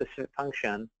has a specific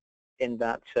function in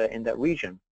that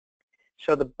region.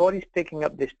 So the body's picking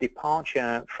up this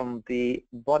departure from the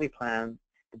body plan.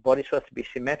 The body's supposed to be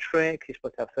symmetric. It's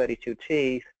supposed to have 32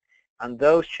 teeth, and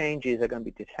those changes are going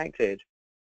to be detected.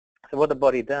 So what the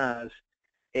body does,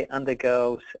 it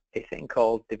undergoes a thing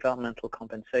called developmental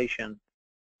compensation,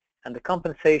 and the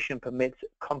compensation permits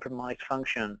compromised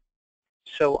function.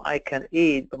 So I can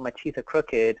eat, but my teeth are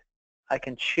crooked. I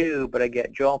can chew, but I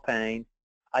get jaw pain.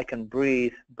 I can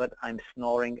breathe, but I'm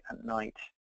snoring at night.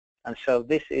 And so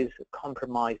this is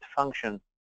compromised function.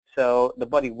 So the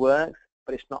body works,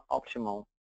 but it's not optimal.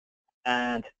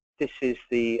 And this is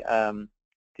the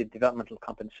developmental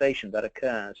compensation that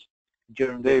occurs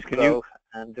during this growth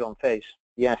and development phase.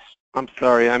 Yes. I'm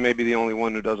sorry, I may be the only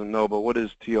one who doesn't know, but what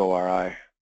is TORI?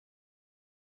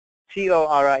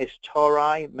 TORI is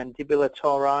tori, mandibular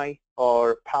tori,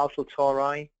 or palatal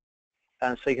tori.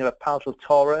 And so you can have a palatal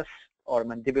torus or a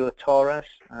mandibular torus,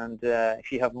 and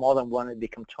if you have more than one, it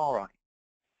becomes tori.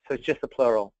 So it's just the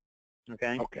plural.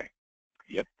 Okay? Okay.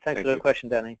 Yep. Thanks for the question,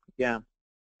 Danny. Yeah.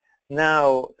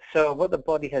 Now, so what the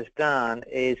body has done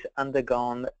is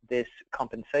undergone this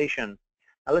compensation.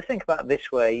 Now let's think about it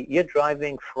this way. You're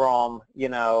driving from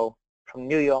from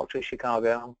New York to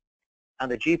Chicago,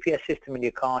 and the GPS system in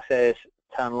your car says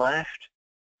turn left,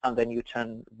 and then you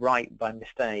turn right by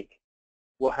mistake.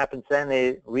 What happens then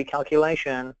is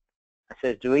recalculation. It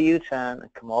says do a U-turn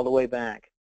and come all the way back.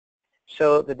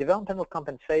 So the developmental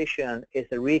compensation is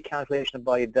the recalculation the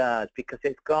body does because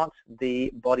it's got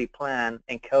the body plan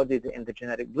encoded in the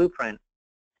genetic blueprint.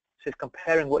 So it's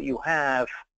comparing what you have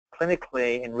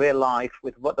clinically in real life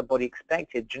with what the body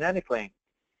expected genetically.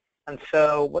 And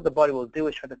so what the body will do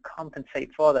is try to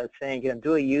compensate for that, saying, you know,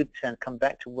 do a U-turn, come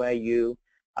back to where you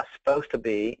are supposed to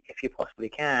be if you possibly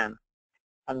can.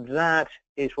 And that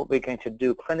is what we're going to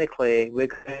do clinically. We're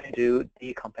going to do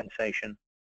decompensation.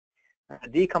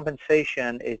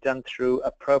 Decompensation is done through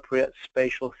appropriate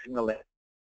spatial signaling.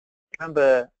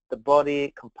 Remember, the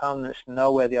body components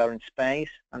know where they are in space,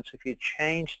 and so if you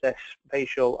change their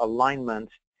spatial alignment,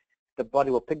 the body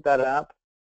will pick that up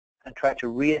and try to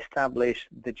reestablish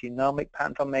the genomic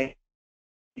pattern formation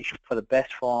for the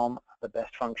best form, the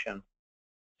best function.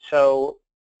 So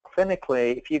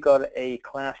clinically, if you got a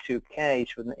class 2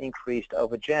 case with an increased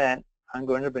overjet, I'm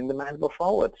going to bring the mandible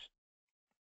forwards.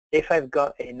 If I've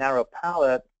got a narrow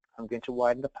palate, I'm going to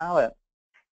widen the palate.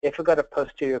 If I've got a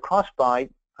posterior crossbite,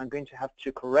 I'm going to have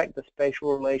to correct the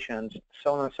spatial relations,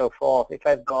 so on and so forth. If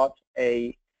I've got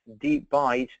a deep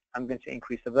bite, I'm going to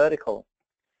increase the vertical.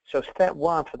 So step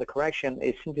one for the correction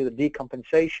is simply the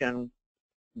decompensation,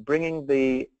 bringing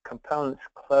the components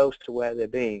close to where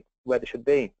they should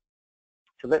be.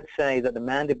 So let's say that the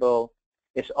mandible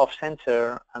is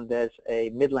off-center and there's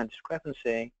a midline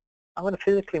discrepancy. I'm going to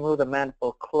physically move the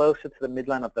mandible closer to the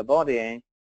midline of the body,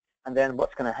 and then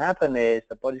what's going to happen is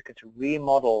the body's going to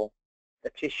remodel the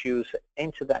tissues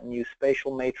into that new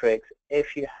spatial matrix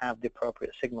if you have the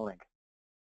appropriate signaling.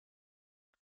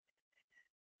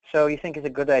 So you think it's a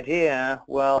good idea?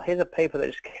 Well, here's a paper that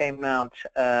just came out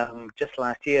just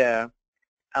last year,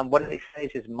 and what it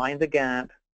says is mind the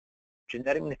gap,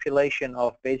 genetic manipulation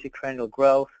of basic cranial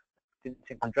growth,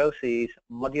 chondroses,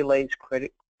 modulates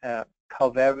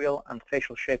covarial and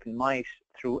facial shape in mice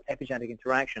through epigenetic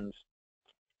interactions.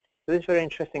 So this is a very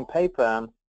interesting paper.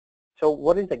 So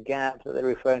what is the gap that they're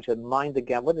referring to? Mind the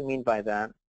gap. What do they mean by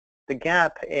that? The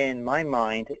gap, in my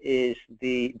mind, is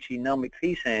the genomic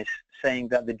thesis saying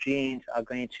that the genes are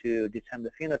going to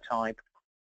determine the phenotype,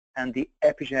 and the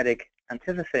epigenetic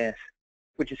antithesis,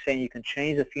 which is saying you can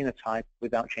change the phenotype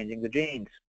without changing the genes.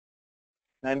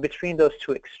 Now, in between those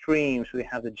two extremes, we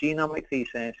have the genomic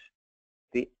thesis,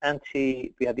 we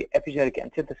have the epigenetic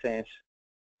antithesis,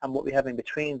 and what we have in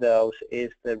between those is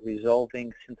the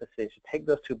resolving synthesis. You take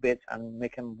those two bits and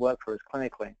make them work for us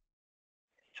clinically.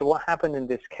 So what happened in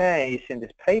this case, in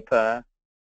this paper,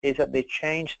 is that they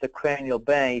changed the cranial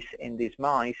base in these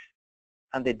mice,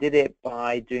 and they did it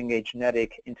by doing a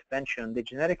genetic intervention. They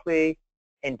genetically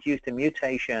induced a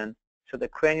mutation, so the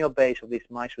cranial base of these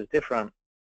mice was different.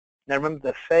 Now remember,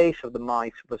 the face of the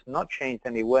mice was not changed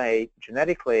in any way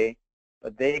genetically,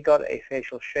 but they got a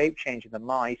facial shape change in the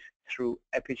mice through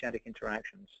epigenetic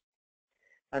interactions.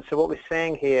 And so what we're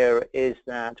saying here is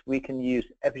that we can use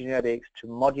epigenetics to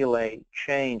modulate,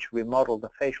 change, remodel the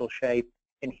facial shape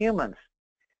in humans.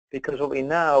 Because what we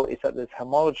know is that there's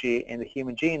homology in the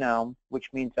human genome, which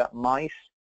means that mice,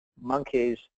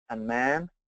 monkeys, and man,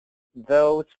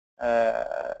 those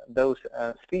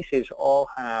species all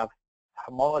have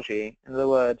homology. In other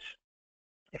words,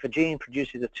 if a gene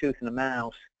produces a tooth in a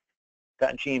mouse,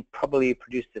 that gene probably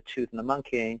produces a tooth in a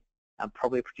monkey and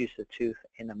probably produces a tooth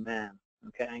in a man,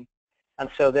 okay? And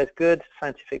so there's good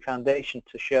scientific foundation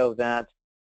to show that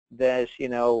there's, you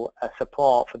know, a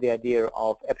support for the idea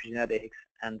of epigenetics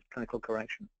and clinical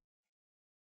correction.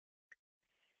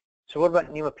 So what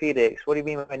about pneumopedics? What do you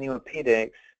mean by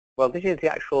pneumopedics? Well, this is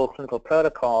the actual clinical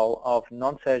protocol of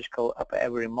non-surgical upper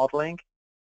airway remodeling,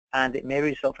 and it may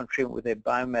result from treatment with a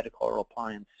biomimetic oral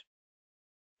appliance.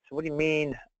 So what do you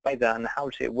mean by that, and how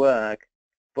does it work?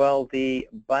 Well, the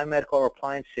biomimetic oral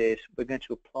appliances, we're going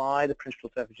to apply the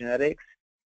principles of epigenetics,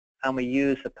 and we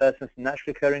use the person's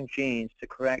naturally occurring genes to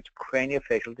correct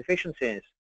craniofacial deficiencies.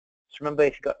 So remember,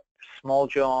 if you've got small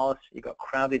jaws, you've got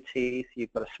crowded teeth,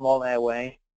 you've got a small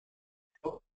airway,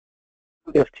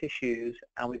 those tissues,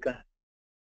 and we're going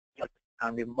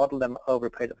to remodel them over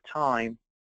a period of time.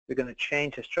 We're going to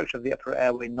change the structure of the upper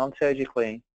airway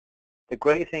non-surgically. The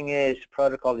great thing is the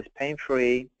protocol is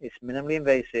pain-free, it's minimally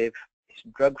invasive, it's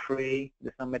drug-free,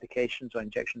 there's no medications or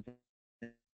injections.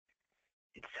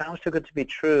 It sounds too good to be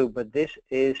true, but this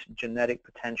is genetic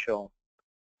potential.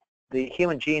 The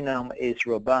human genome is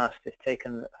robust. It's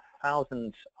taken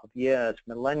thousands of years,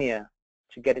 millennia,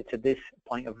 to get it to this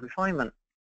point of refinement.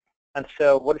 And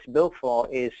so what it's built for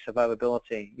is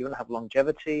survivability. You want to have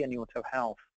longevity and you want to have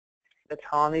health. Let's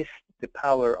harness the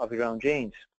power of your own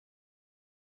genes.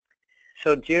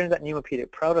 So during that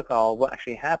pneumopedic protocol, what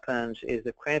actually happens is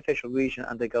the craniofacial region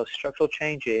undergoes structural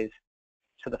changes,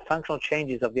 so the functional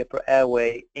changes of the upper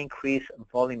airway increase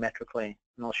volumetrically,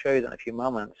 and I'll show you that in a few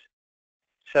moments.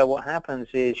 So what happens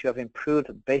is you have improved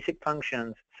basic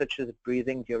functions such as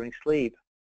breathing during sleep.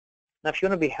 Now if you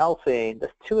want to be healthy,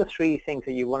 there's 2 or 3 things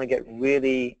that you want to get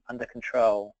really under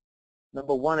control.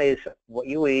 Number 1 is what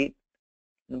you eat.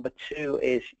 Number 2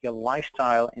 is your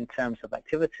lifestyle in terms of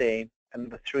activity. And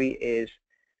number 3 is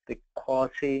the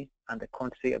quality and the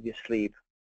quantity of your sleep.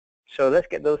 So let's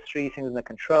get those 3 things under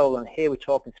control. And here we're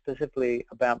talking specifically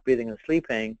about breathing and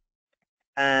sleeping.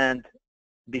 And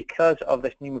because of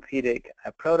this pneumopedic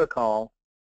protocol,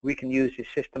 we can use a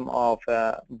system of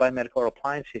biomimetic oral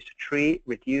appliances to treat,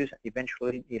 reduce, and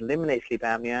eventually eliminate sleep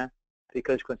apnea,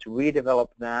 because it's going to redevelop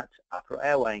that upper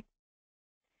airway.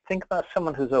 Think about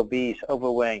someone who's obese,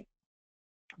 overweight.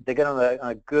 They get on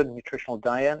a good nutritional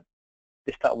diet.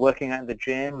 They start working out in the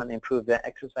gym and improve their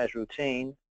exercise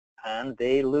routine, and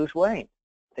they lose weight.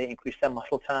 They increase their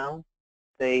muscle tone.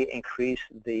 They increase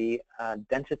the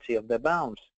density of their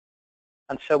bones.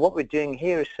 And so what we're doing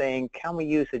here is saying, can we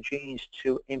use the genes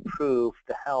to improve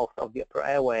the health of the upper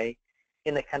airway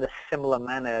in a kind of similar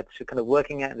manner to kind of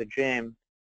working out in the gym?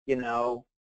 You know,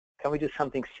 can we do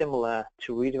something similar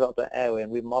to redevelop the airway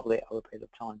and remodel it over a period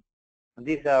of time? And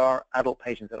these are our adult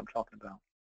patients that I'm talking about.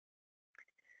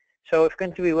 So if we're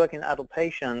going to be working in adult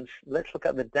patients, let's look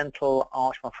at the dental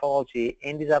arch morphology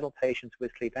in these adult patients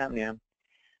with sleep apnea.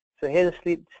 So here's a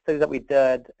sleep study that we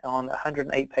did on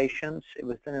 108 patients. It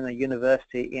was done in a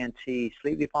university ENT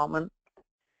sleep department.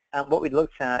 And what we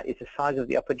looked at is the size of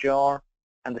the upper jaw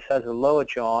and the size of the lower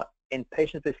jaw in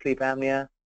patients with sleep apnea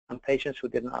and patients who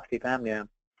didn't have sleep apnea.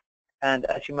 And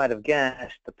as you might have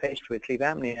guessed, the patients with sleep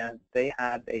apnea, they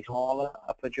had a smaller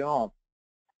upper jaw.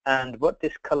 And what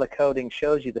this color coding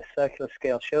shows you, the circular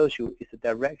scale shows you, is the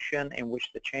direction in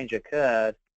which the change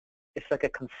occurred. It's like a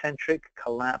concentric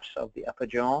collapse of the upper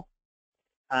jaw.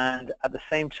 And at the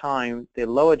same time, the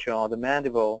lower jaw, the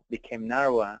mandible, became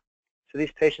narrower. So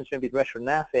these patients may be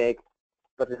retrognathic,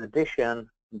 but in addition,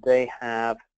 they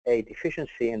have a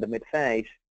deficiency in the midface.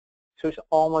 So it's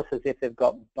almost as if they've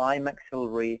got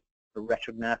bimaxillary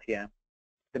retrognathia.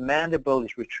 The mandible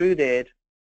is retruded,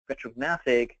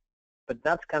 retrognathic, but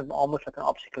that's kind of almost like an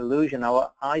optical illusion. Our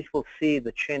eyes will see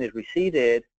the chin is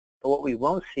receded, but what we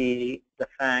won't see the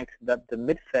fact that the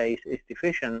midface is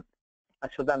deficient,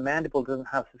 and so that mandible doesn't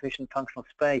have sufficient functional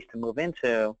space to move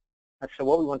into. And so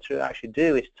what we want to actually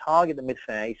do is target the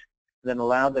midface and then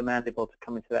allow the mandible to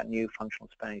come into that new functional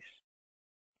space.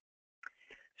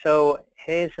 So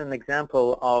here's an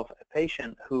example of a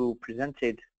patient who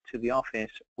presented to the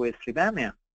office with sleep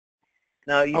apnea.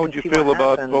 Now, how would you feel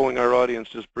about polling our audience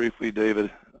just briefly,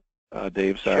 David?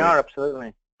 Dave, sorry. Sure,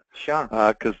 absolutely. Sure.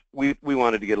 Because we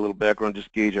wanted to get a little background,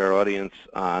 just gauge our audience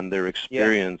on their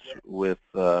experience with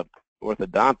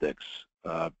orthodontics,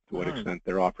 to what extent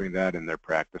they're offering that in their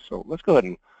practice. So let's go ahead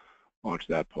and launch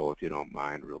that poll, if you don't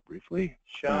mind, real briefly.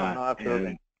 Sure, no,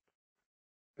 absolutely.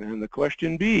 And the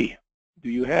question B, do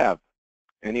you have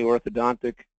any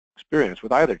orthodontic experience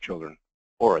with either children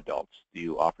or adults? Do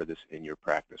you offer this in your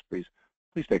practice? Please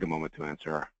take a moment to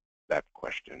answer that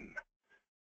question.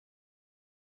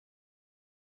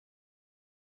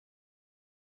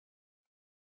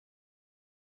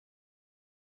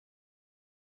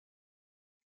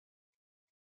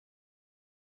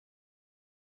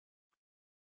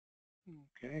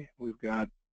 Okay, we've got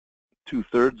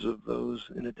 2/3 of those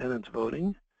in attendance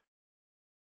voting.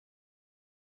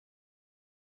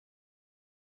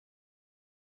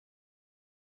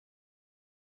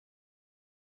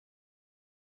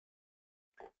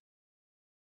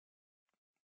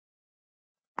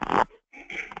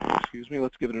 Excuse me,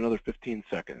 let's give it another 15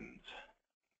 seconds.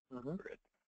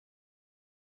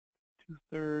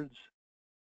 2/3,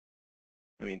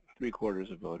 I mean 3/4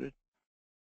 have voted.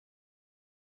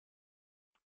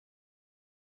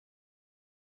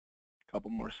 Couple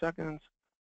more seconds.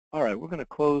 All right, we're going to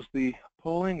close the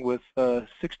polling with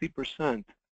 60%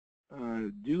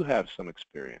 do have some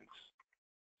experience.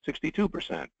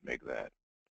 62% make that.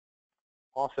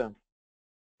 Awesome.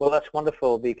 Well, that's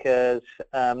wonderful, because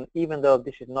even though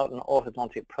this is not an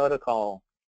orthodontic protocol,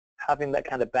 having that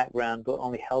kind of background will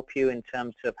only help you in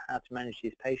terms of how to manage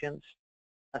these patients.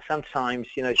 And sometimes,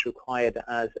 you know, it's required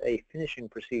as a finishing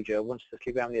procedure once the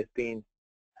sleep apnea has been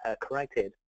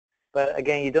corrected. But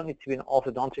again, you don't need to be an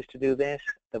orthodontist to do this.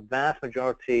 The vast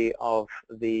majority of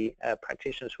the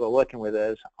practitioners who are working with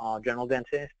us are general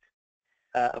dentists.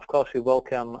 Of course, we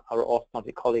welcome our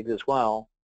orthodontic colleagues as well.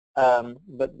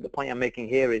 But the point I'm making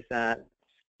here is that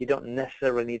you don't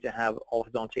necessarily need to have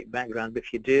orthodontic background, but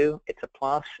if you do, it's a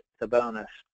plus, it's a bonus.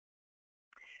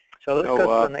 So let's go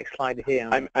to the next slide here.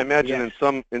 I imagine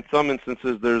yes. in some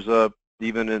instances there's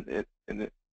even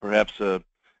perhaps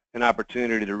an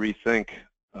opportunity to rethink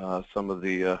some of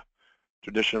the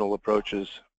traditional approaches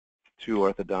to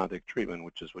orthodontic treatment,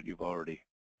 which is what you've already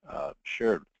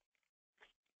shared.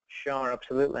 Sure,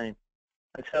 absolutely.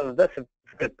 And so that's a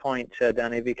good point,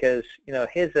 Danny, because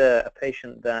here's a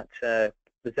patient that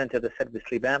presented, as said, with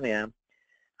sleep apnea,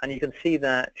 and you can see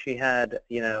that she had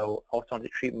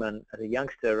orthodontic treatment as a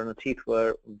youngster, and the teeth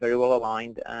were very well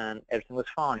aligned, and everything was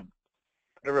fine.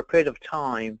 But over a period of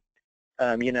time,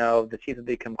 the teeth have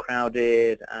become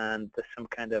crowded, and there's some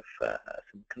kind of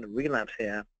relapse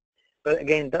here. But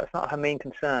again, that's not her main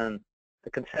concern.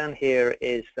 The concern here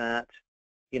is that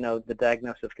the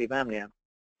diagnosis of sleep apnea.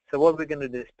 So what we're going to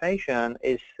do with this patient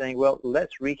is saying, well,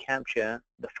 let's recapture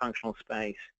the functional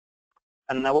space.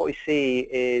 And now what we see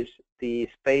is the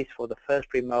space for the first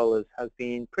premolars has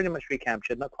been pretty much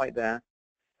recaptured, not quite there.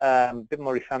 A bit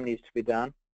more refinement needs to be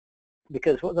done,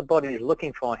 because what the body is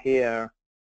looking for here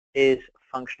is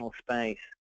functional space.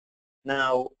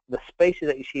 Now, the spaces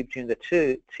that you see between the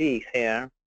two teeth here,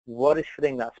 what is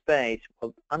filling that space?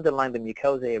 Well, underlying the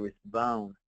mucosa here is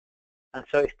bone. And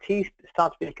so if teeth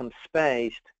start to become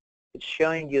spaced, it's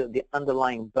showing you that the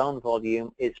underlying bone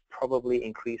volume is probably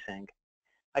increasing.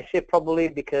 I say probably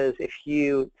because if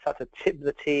you start to tip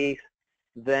the teeth,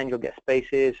 then you'll get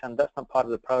spaces, and that's not part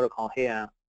of the protocol here.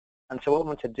 And so what we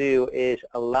want to do is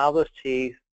allow those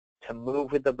teeth to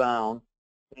move with the bone,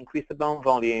 increase the bone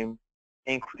volume,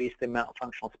 increase the amount of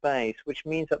functional space, which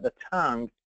means that the tongue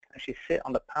can actually sit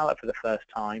on the palate for the first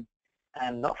time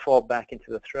and not fall back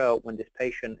into the throat when this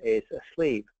patient is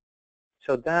asleep.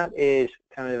 So that is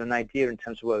kind of an idea in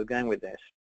terms of where we're going with this.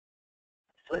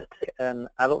 So let's take an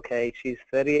adult case. She's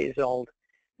 38 years old,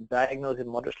 diagnosed with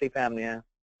moderate sleep apnea,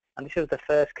 and this is the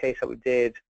first case that we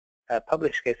did,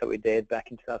 published case that we did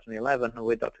back in 2011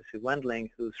 with Dr. Sue Wendling,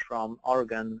 who's from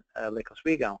Oregon, Lake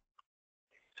Oswego.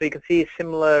 So you can see a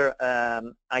similar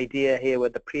idea here where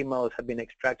the premolars have been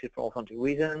extracted for orthodontic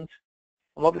reasons.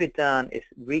 And what we've done is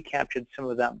recaptured some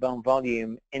of that bone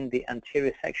volume in the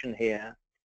anterior section here.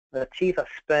 The teeth are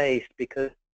spaced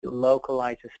because it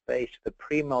localizes space to the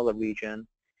premolar region,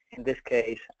 in this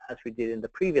case, as we did in the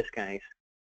previous case.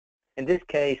 In this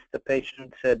case, the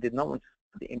patient did not want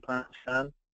the implants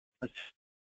done,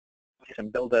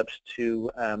 some buildups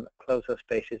to close those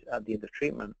spaces at the end of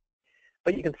treatment.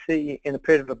 But you can see in a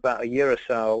period of about a year or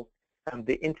so,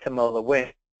 the intermolar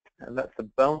width, and that's the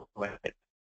bone width,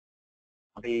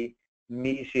 the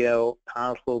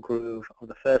mesopalatal groove of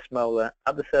the first molar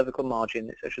at the cervical margin,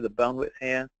 it's actually the bone width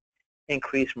here,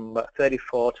 increased from about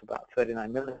 34 to about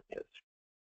 39 millimeters.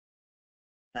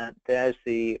 And there's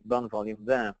the bone volume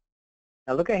there.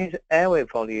 Now look at his airway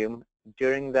volume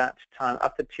during that time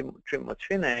after treatment was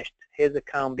finished. Here's the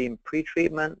cone beam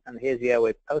pre-treatment, and here's the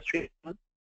airway post-treatment.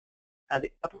 And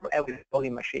the upper airway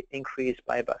volume actually increased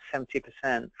by about 70%,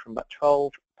 from about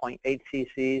 12.8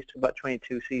 cc's to about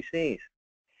 22 cc's.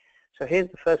 So here's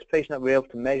the first patient that we're able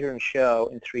to measure and show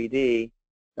in 3D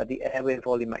that the airway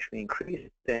volume actually increased.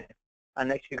 And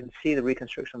next you can see the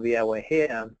reconstruction of the airway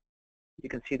here. You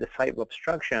can see the site of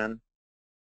obstruction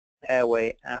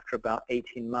airway after about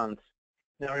 18 months.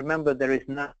 Now remember, there is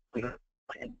nothing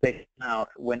in place now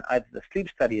when either the sleep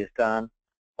study is done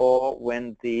or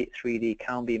when the 3D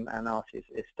cone beam analysis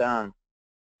is done.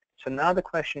 So now the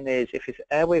question is, if his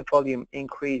airway volume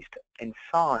increased in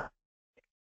size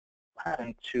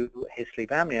to his sleep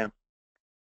apnea,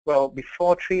 well,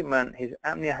 before treatment, his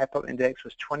apnea-hypopnea index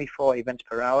was 24 events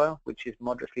per hour, which is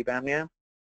moderate sleep apnea.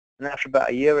 And after about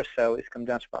a year or so, it's come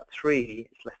down to about 3,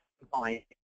 it's less than 5.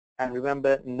 And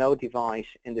remember, no device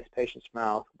in this patient's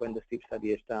mouth when the sleep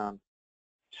study is done.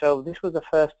 So this was the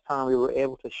first time we were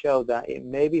able to show that it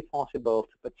may be possible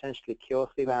to potentially cure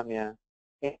sleep apnea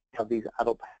in these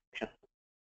adult patients.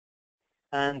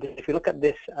 And if you look at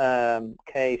this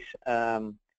case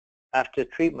after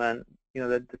treatment,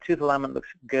 the tooth alignment looks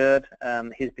good.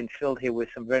 He's been filled here with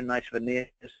some very nice veneers,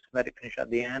 cosmetic finish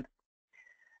at the end.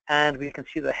 And we can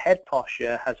see the head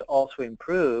posture has also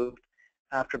improved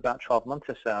after about 12 months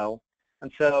or so.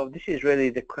 And so this is really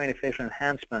the craniofacial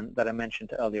enhancement that I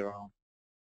mentioned earlier on.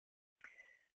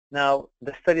 Now,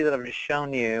 the study that I've just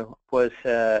shown you was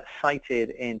cited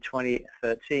in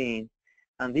 2013.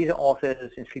 And these are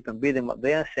authors in Sleep and Breathing. What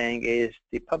they are saying is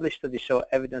the published studies show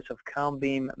evidence of cone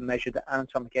beam measured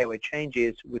anatomic airway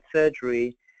changes with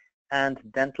surgery and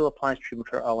dental appliance treatment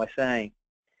for OSA.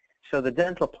 So the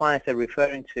dental appliance they're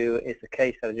referring to is the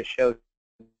case that I just showed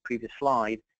in the previous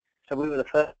slide. So we were the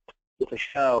first to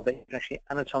show that you can actually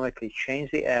anatomically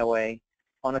change the airway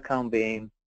on a cone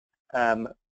beam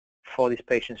for these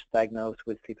patients diagnosed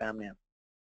with sleep apnea.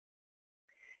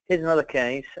 Here's another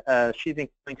case. She's been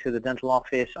coming to the dental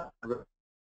office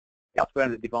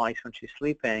wearing the device when she's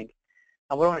sleeping.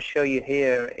 And what I want to show you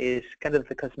here is kind of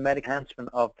the cosmetic enhancement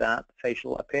of that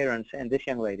facial appearance in this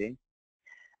young lady.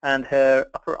 And her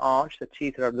upper arch, the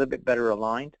teeth are a little bit better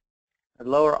aligned. The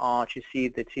lower arch, you see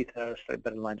the teeth are slightly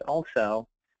better aligned also.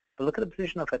 But look at the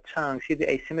position of her tongue. See the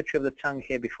asymmetry of the tongue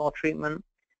here before treatment?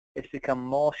 It's become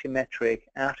more symmetric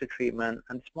after treatment,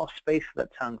 and there's more space for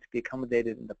that tongue to be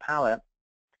accommodated in the palate.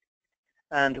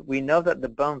 And we know that the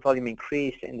bone volume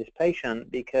increased in this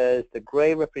patient because the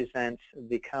gray represents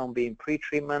the cone beam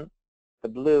pre-treatment, the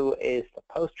blue is the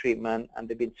post-treatment, and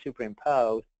they've been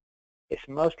superimposed. It's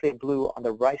mostly blue on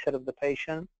the right side of the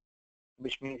patient,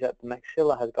 which means that the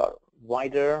maxilla has got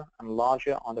wider and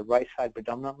larger on the right side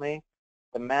predominantly.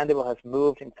 The mandible has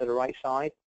moved into the right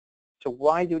side. So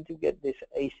why do you get this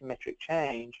asymmetric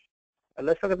change?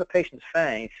 Let's look at the patient's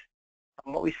face.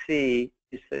 And what we see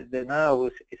is that the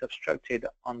nose is obstructed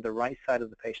on the right side of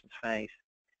the patient's face.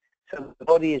 So the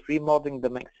body is remodeling the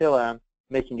maxilla,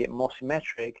 making it more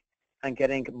symmetric and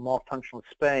getting more functional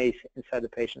space inside the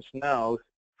patient's nose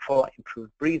for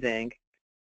improved breathing.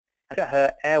 Look at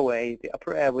her airway. The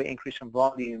upper airway increased in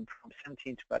volume from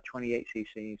 17 to about 28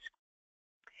 cc's.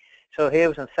 So here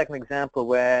was a second example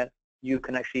where you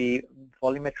can actually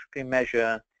volumetrically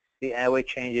measure the airway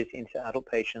changes into adult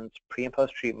patients pre and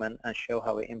post treatment and show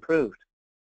how it improved.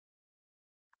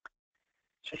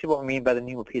 So this is what we mean by the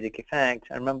pneumopedic effect.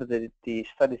 And remember that the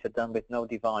studies are done with no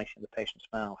device in the patient's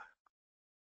mouth.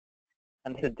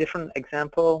 And here's a different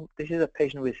example. This is a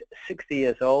patient who is 60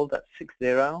 years old, that's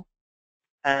 60.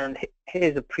 And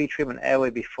here's a pre-treatment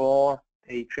airway before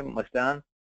the treatment was done.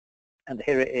 And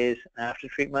here it is after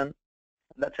treatment.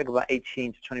 That took about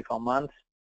 18 to 24 months.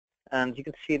 And you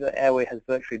can see the airway has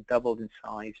virtually doubled in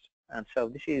size. And so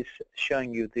this is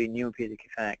showing you the pneumopedic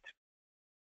effect.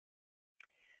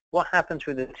 What happens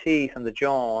with the teeth and the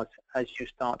jaws as you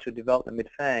start to develop the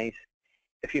mid-phase?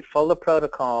 If you follow the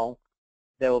protocol,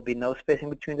 there will be no spacing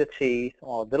between the teeth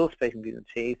or little spacing between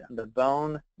the teeth, and the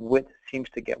bone width seems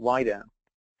to get wider.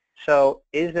 So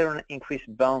is there an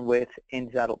increased bone width in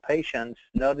these adult patients?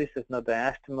 Notice there's no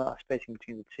diastema or spacing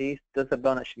between the teeth. Does the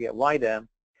bone actually get wider?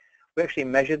 We actually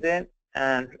measured it,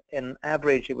 and in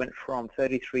average it went from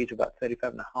 33 to about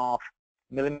 35.5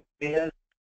 millimeters.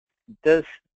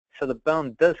 So the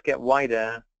bone does get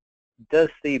wider. Does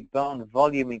the bone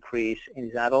volume increase in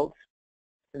these adults?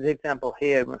 In this example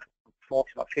here, went from 4 to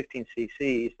about 15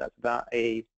 cc's. That's about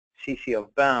a cc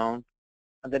of bone.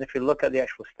 And then if you look at the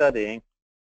actual study,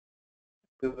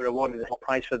 we were awarded the whole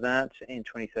prize for that in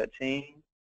 2013.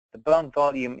 The bone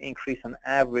volume increased on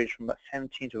average from about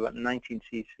 17 to about 19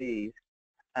 cc's.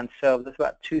 And so there's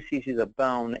about 2 cc's of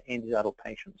bone in these adult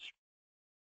patients.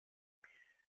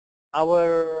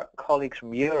 Our colleagues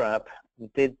from Europe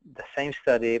did the same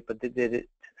study, but they did it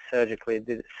surgically.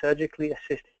 They did it surgically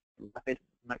assisted rapid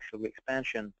maxillary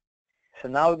expansion. So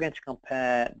now we're going to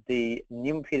compare the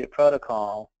pneumopedic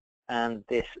protocol and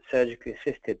this surgically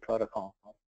assisted protocol.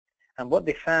 And what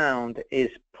they found is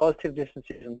positive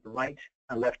distances on the right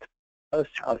and left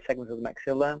posterior segments of the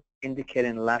maxilla,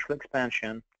 indicating lateral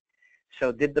expansion.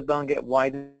 So did the bone get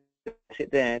wider? Yes,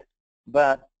 it did.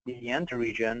 But the anterior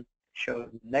region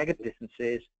showed negative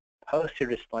distances,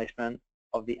 posterior displacement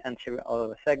of the anterior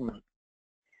ulnar segment.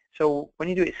 So when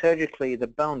you do it surgically, the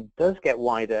bone does get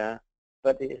wider,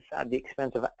 but it's at the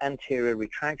expense of anterior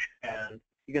retraction.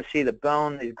 You can see the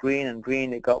bone is green and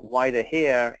green. It got wider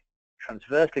here,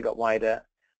 transversely got wider,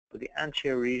 but the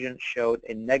anterior region showed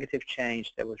a negative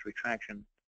change. There was retraction.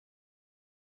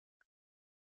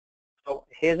 So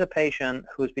here's a patient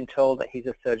who's been told that he's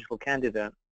a surgical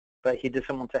candidate, but he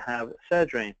doesn't want to have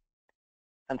surgery.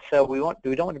 And so we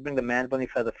don't want to bring the mandible any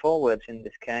further forwards in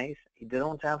this case. He doesn't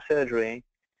want to have surgery.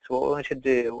 So what we're going to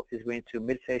do is we're going to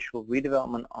mid-facial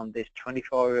redevelopment on this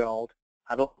 24-year-old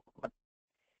adult.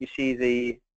 You see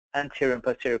the anterior and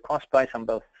posterior crossbites on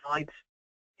both sides.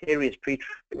 Here is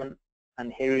pre-treatment,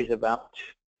 and here is about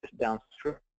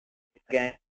downstream.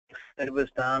 Again, it was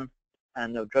done,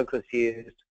 and no drug was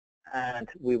used, and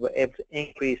we were able to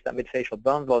increase that mid-facial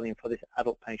bone volume for this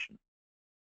adult patient.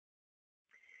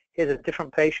 Here's a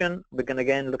different patient. We're going to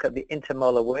again look at the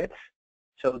intermolar width.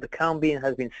 So the cone beam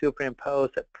has been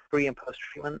superimposed at pre and post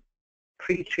treatment.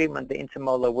 Pre-treatment, the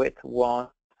intermolar width was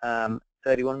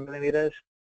 31 millimeters,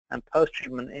 and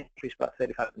post-treatment increased about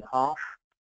 35.5.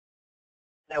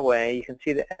 That way, you can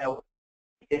see the airway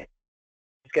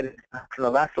get it from the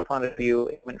lateral point of view,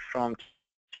 it went from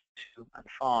 2 and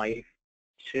 5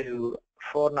 to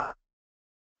 4.5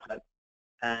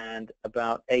 and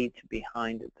about 8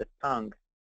 behind the tongue.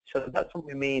 So that's what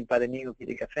we mean by the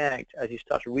pneumopedic effect. As you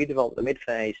start to redevelop the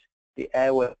midface, the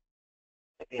airway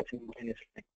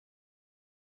simultaneously.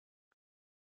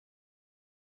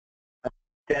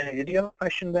 Danny, did you have a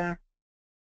question there?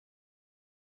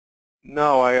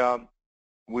 No,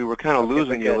 we were kind of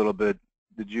losing you a little bit.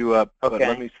 Did you? Okay. But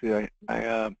let me see.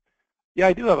 Yeah,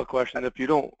 I do have a question. If you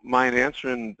don't mind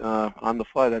answering on the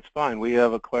fly, that's fine. We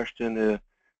have a question.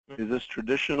 Is this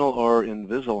traditional or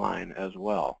Invisalign as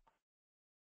well?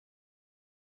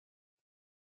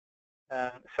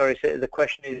 Sorry, so the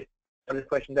question is, what is the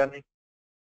question, Danny?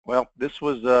 Well, this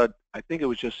was, I think it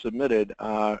was just submitted.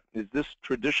 Is this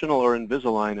traditional or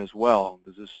Invisalign as well?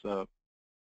 Does this, you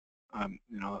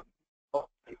know?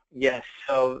 Yes,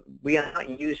 so we are not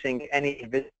using any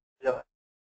Invisalign.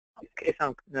 In case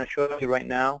I'm going to show you right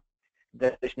now,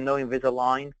 there is no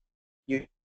Invisalign. You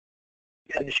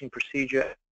finishing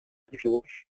procedure if you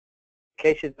wish.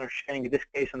 Cases are showing this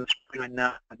case on the screen right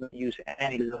now. I don't use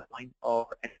any Invisalign or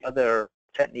any other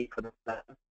technique for that.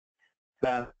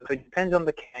 So it depends on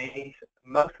the case.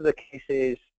 Most of the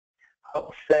cases,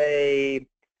 I'll say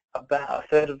about a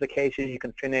third of the cases you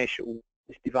can finish with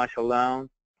this device alone.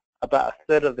 About a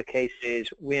third of the cases,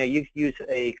 you use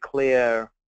a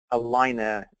clear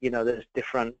aligner. You know, there's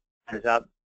different, there's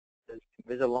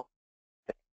Invisalign,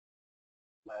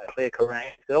 clear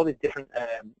correct. There's all these different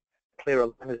clear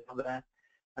aligners out there.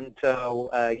 And so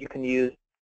you can use,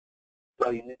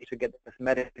 well, you need to get the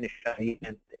cosmetic finish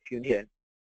if you need it.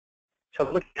 So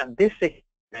looking at this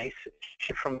case,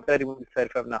 from 31 to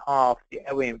 35.5, the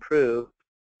airway improved,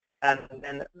 and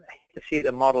then you see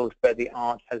the models where the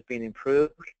arch has been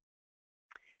improved.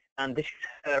 And this is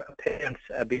her appearance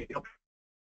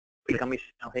becoming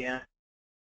here.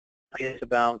 It's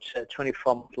about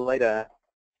 24 months later,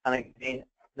 and again,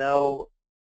 no,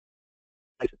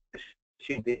 this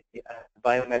should be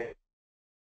biomimetic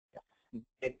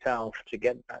itself to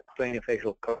get that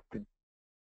craniofacial coverage.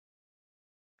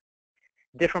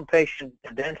 Different patient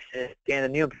density gain a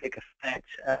pneumopedic effect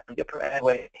the upper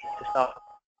airway to start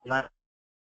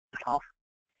half,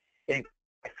 getting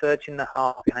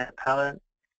 13.5 behind the palate,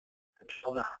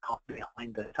 12.5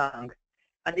 behind the tongue,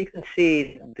 and you can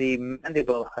see the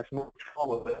mandible has moved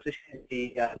forward. This is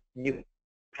the new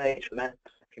page for that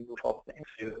can move forward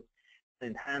into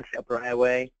enhance the upper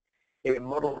airway. It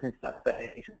remodels into that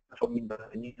phase. That's what we mean by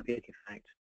the pneumopedic effect.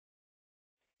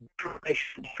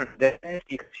 Different depths.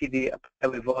 You can see the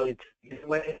airway volume to begin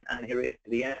with, and here it is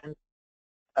at the end.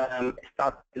 It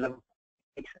starts at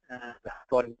 11.8, the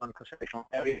 41 concentrational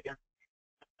area.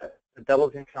 The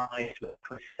doubles in size with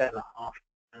 27.5,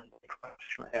 and the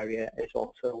cross-sectional area is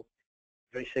also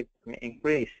very significantly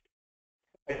increased.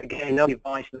 Again, no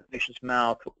device in the patient's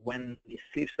mouth when the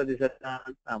sleep studies are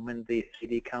done and when the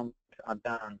CD counts are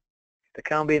done. The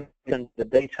count being in the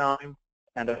daytime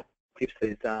and the sleep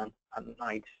studies done at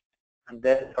night, and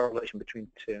there's a correlation between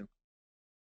the two.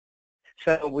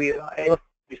 So we are able to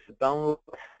use the bone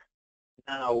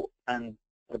now and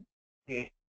the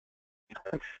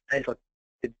nasal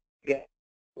to get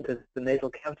the nasal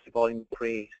cavity volume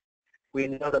increase. We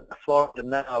know that the floor of the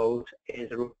nose is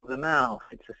the roof of the mouth.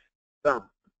 It's a bone.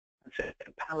 And so if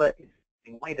the palate is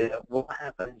wider, what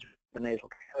happens with the nasal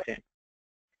cavity?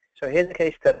 So here's a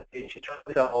case study. She's 12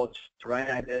 years old,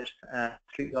 rhinitis,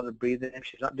 3 hours breathing.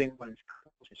 She's not doing well in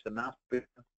school. She's the mouth breathing.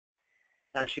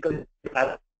 And she goes,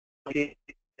 the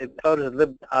photo is a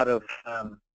little bit out of, I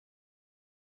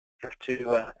have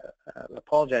to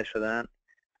apologize for that.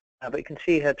 But you can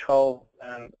see her 12,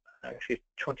 actually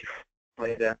 24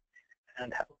 later,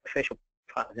 and her facial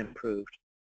profile has improved.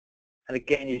 And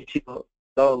again, you see the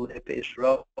lower lip is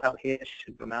rolled out here,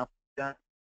 she's the mouth done.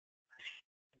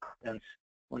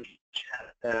 Once she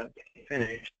has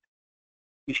finished,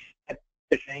 you should get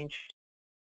the change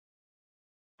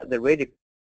at the radius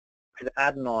of the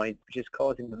adenoid, which is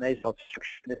causing the nasal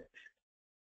obstruction.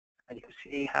 And you can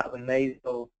see how the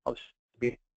nasal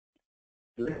obstruction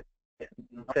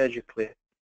surgically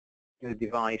in the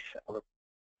device.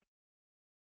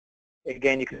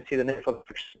 Again, you can see the nasal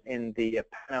obstruction in the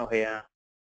panel here.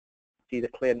 See the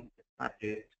clear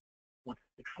patches.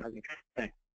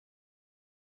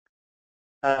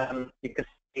 You can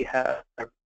see how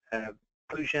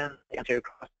occlusion, the anterior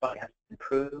crossbody has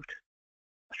improved.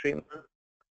 Treatment.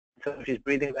 So she's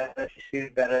breathing better, she's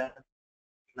feeling better.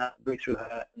 Now breathe through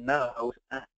her nose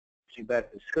and she's better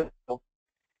in school.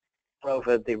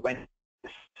 Moreover, the range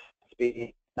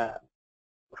speed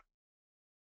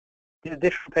These are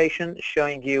different patients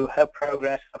showing you her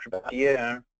progress after about a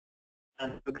year,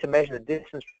 and we're going to measure the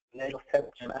distance between the nasal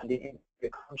septum and the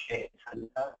inferior concha inside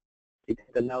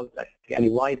the nose actually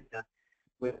getting wider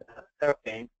with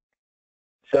therapy.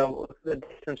 So the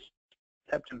distance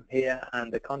septum here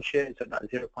and the concha is about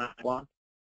 0.1,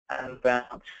 and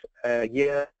about a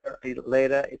year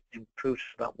later it's improved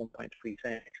to about 1.36.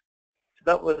 So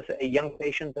that was a young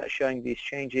patient that's showing these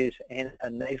changes in a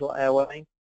nasal airway.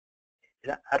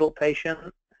 It's an adult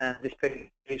patient, and this patient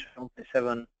is from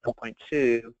 1.7, 1.2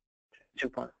 to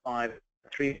 2.5,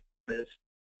 3 meters.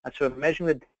 And so we're measuring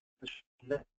the distance from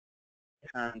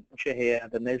the concha here,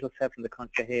 the nasal septum, the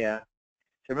concha here.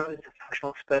 So remember, it's a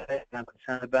functional space that I'm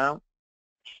concerned about.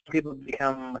 Some people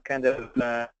become kind of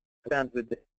concerned with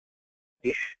the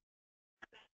dish.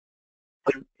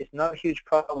 It's not a huge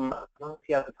problem once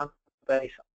you have the functional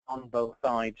space on both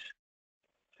sides.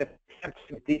 So if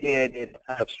it's deviated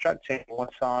and obstructing one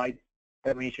side,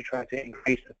 then we need to try to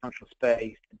increase the functional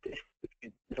space, the distance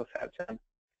between the nasal septum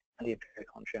and the inferior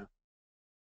concha.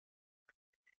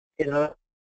 Here's another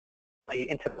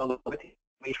interval mobility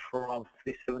from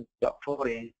 57 to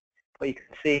 40, but you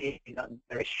can see that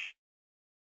very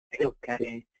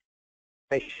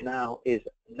patient now is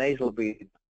nasal breathing.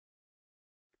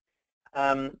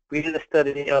 We did a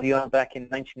study early on back in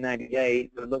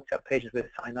 1998. We looked at patients with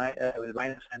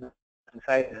rhinosinusitis,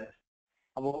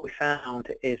 and what we found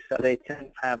is that they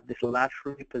tend to have this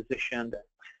laterally positioned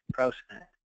process.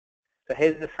 So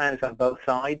here's the sinus on both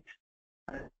sides,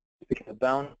 speaking of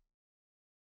bone,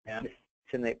 and this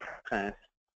is in the process.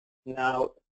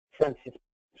 Now, since it's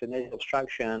a nasal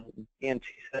obstruction, ENT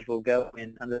cells will go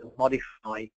in and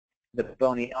modify the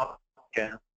bony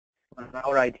architecture. And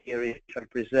our idea is to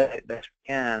preserve it best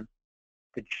we can.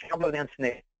 The job of the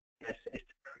antenatal is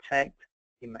to protect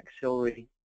the maxillary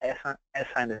air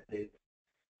sinuses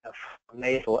from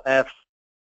nasal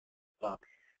airflow.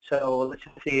 So let's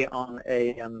just see on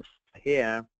a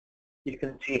here, you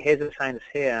can see here's a sinus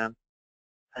here,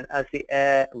 and as the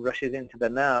air rushes into the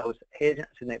nose, here's the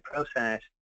antenatal process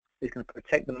is going to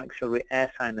protect the maxillary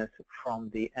air sinus from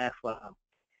the airflow.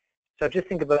 So just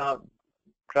think about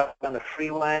driving down the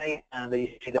freeway, and you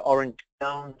see the orange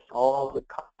zones, all the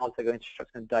cars are going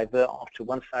to divert off to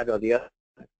one side or the other.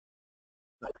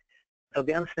 So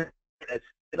the answer is,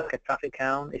 like a traffic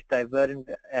cone, it's diverting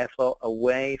the airflow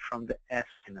away from the air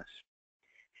sinus.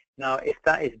 Now, if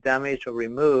that is damaged or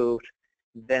removed,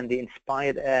 then the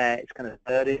inspired air is kind of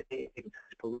dirty, it contains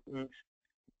pollutants,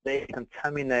 they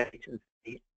contaminate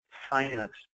the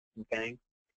sinus. Okay,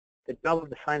 the job of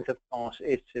the sinus, of course,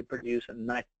 is to produce a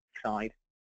nitric oxide.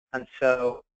 And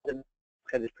so the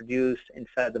that is produced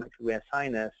inside the maxillary air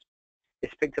sinus is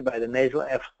picked up by the nasal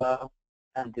airflow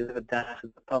and delivered down to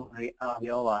the pulmonary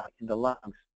alveoli in the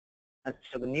lungs. And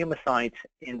so the pneumocytes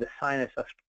in the sinus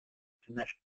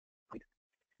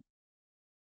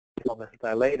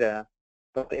are later.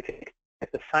 But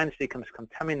if the sinus becomes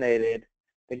contaminated,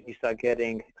 then you start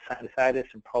getting sinusitis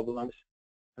and problems.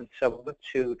 And so we want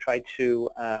to try to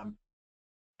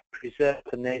preserve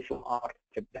the nasal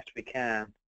architecture best we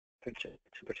can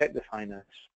to protect the sinus.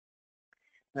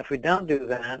 And if we don't do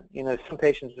that, some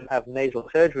patients who have nasal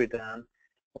surgery done,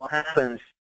 what happens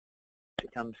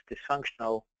becomes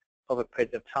dysfunctional over a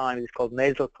period of time. It's called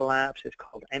nasal collapse. It's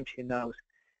called empty nose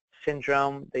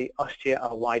syndrome. The ostia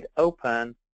are wide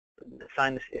open, but the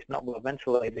sinus is not well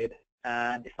ventilated,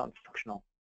 and it's not functional.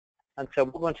 And so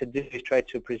what we want to do is try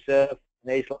to preserve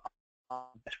nasal as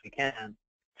best we can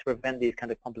to prevent these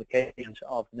kind of complications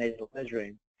of nasal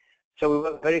surgery. So we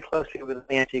work very closely with an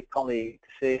ENT colleague to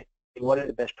see what is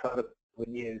the best protocol we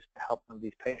can use to help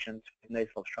these patients with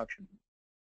nasal obstruction.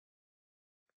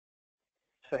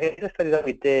 So here's a study that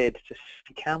we did to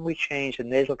see, can we change the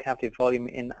nasal cavity volume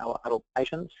in our adult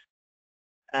patients?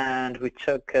 And we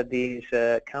took these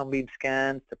cone beam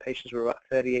scans. The patients were about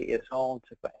 38 years old,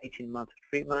 took about 18 months of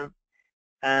treatment.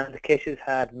 And the cases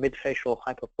had mid-facial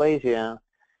hypoplasia.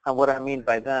 And what I mean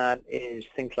by that is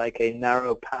things like a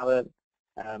narrow palate,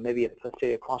 maybe a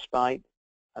posterior crossbite,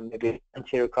 and maybe an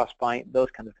anterior crossbite, those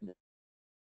kind of things.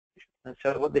 And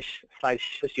so what this slide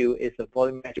shows you is the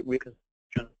volumetric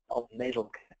reconstruction of the nasal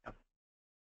cavity.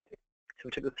 So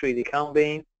we took the 3D cone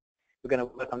beam. We're going to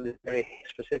work on this very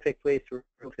specifically to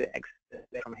remove the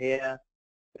excess from here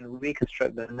and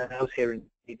reconstruct the nose here in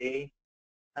 3D.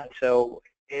 And so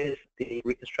here's the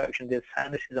reconstruction. There's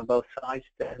sinuses on both sides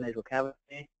of the nasal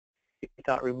cavity. You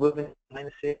start removing the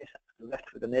sinuses and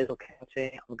left with the nasal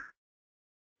cavity.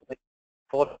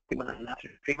 Before treatment and after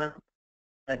treatment.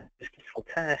 And this will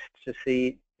test to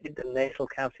see, did the nasal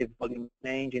cavity volume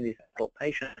change in these adult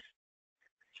patients.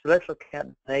 So let's look at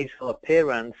the nasal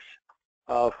appearance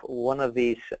of one of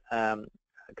these kind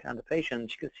of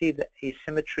patients, you can see the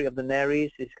asymmetry of the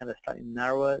nares is kind of slightly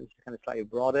narrower, it's kind of slightly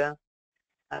broader.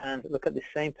 And look at the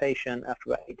same patient after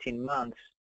about 18 months,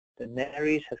 the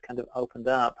nares has kind of opened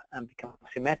up and become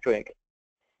symmetric.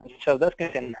 And so that's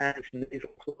going to enhance nasal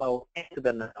flow into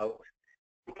the nose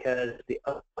because the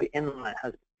airway inlet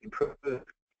has improved.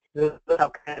 That's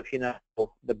how kind of, you know,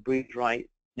 the breathe-right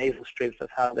nasal strips,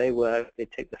 that's how they work. They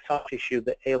take the soft tissue,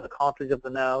 the alar cartilage of the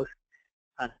nose,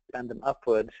 and bend them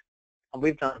upwards. And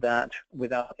we've done that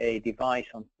without a device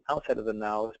on the outside of the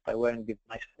nose by wearing the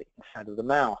device on the inside of the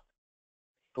mouth.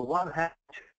 But what happened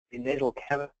to the nasal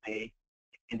cavity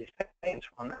in this patient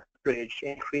on average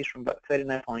increased from about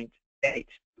 39.8 to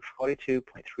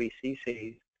 42.3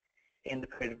 cc's in the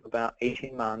period of about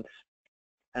 18 months.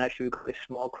 And actually we got a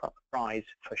small prize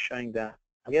for showing that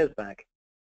years back.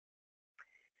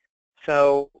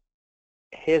 So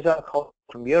here's our colleague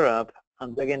from Europe,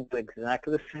 and they're going to do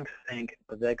exactly the same thing,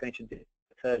 but they're going to do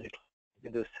surgically.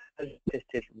 They're going to do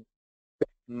surgery-assisted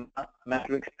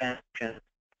macular expansion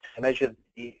to measure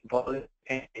the volume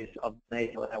changes of the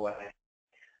nasal airway.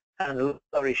 And the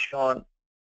story short,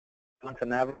 on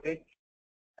an average,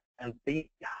 and the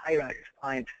higher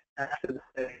explained after the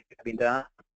surgery has been done,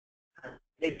 and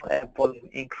nasal air volume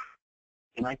increased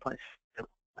 9.7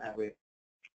 average.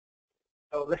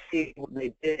 So let's see what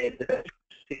they did. The surgery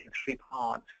was in 3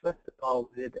 parts. First of all,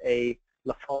 we did a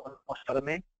laphorn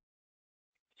osteotomy.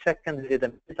 Second, we did a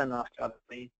midline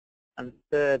osteotomy. And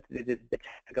third, we did the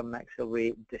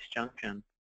pterygomaxillary disjunction.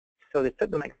 So they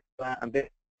took the maxilla and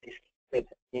basically split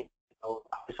it,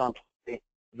 horizontally,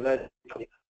 vertically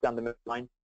down the midline.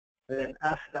 And then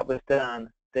after that was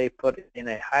done, they put in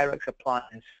a Hyrax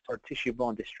appliance or tissue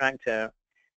bone distractor,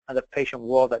 and the patient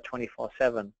wore that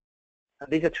 24/7. And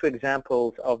these are 2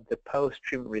 examples of the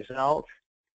post-treatment results.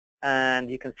 And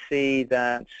you can see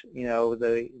that, you know,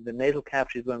 the nasal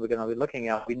cavity is when we're going to be looking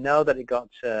at. We know that it got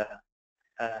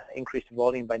increased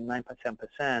volume by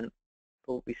 9.7%,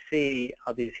 but what we see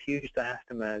are these huge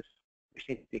diastemas which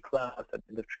need to be closed at the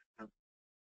end of treatment.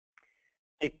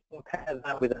 You compare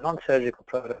that with a non-surgical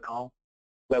protocol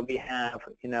where we have,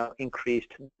 you know,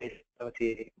 increased nasal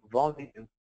cavity volume,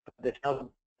 but there's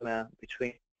no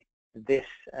between this,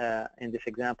 in this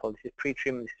example, this is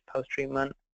pre-treatment, this is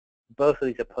post-treatment. Both of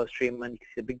these are post-treatment. You can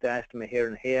see a big diastema here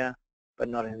and here, but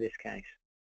not in this case.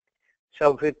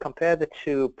 So if we compare the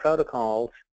 2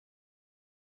 protocols,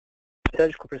 the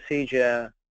surgical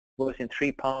procedure was in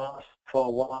 3 parts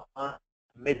for 1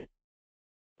 mid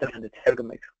and the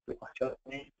pterygomaxillary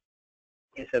osteotomy.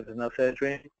 Here there was no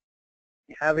surgery.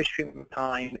 The average treatment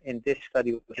time in this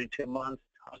study was 2 months.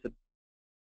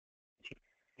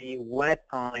 The wear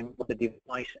time of the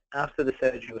device after the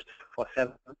surgery was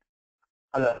 4/7.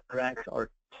 Other racks or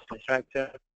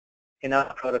distractor. In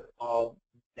our protocol,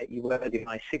 you wear the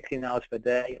device 16 hours per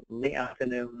day, late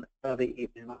afternoon, early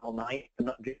evening, all night, but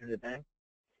not during the day.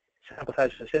 Sample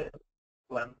size was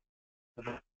 1.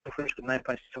 The first was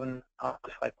 9.7, ours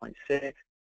 5.6.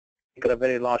 You got a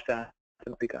very large data,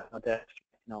 we got no deaths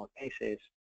in all cases.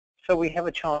 So we have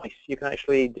a choice. You can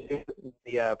actually do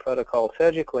the protocol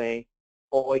surgically,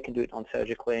 or you can do it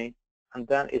non-surgically, and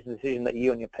that is the decision that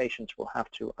you and your patients will have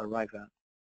to arrive at.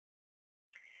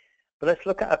 But let's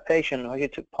look at a patient who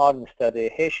took part in the study.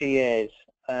 Here she is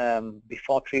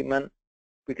before treatment.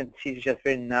 We can see she has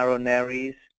very narrow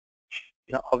nares,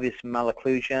 not obvious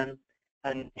malocclusion,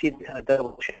 and see the kind of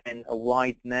double chin, a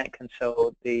wide neck, and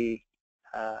so the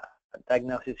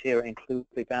diagnosis here includes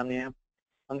sleep apnea.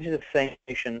 And this is the same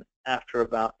patient after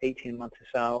about 18 months or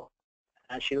so,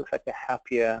 and she looks like a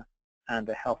happier and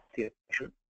a healthier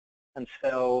patient. And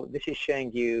so this is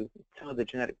showing you some of the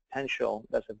genetic potential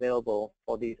that's available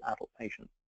for these adult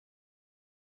patients.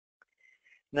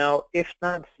 Now, if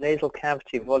that nasal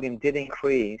cavity volume did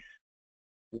increase,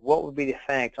 what would be the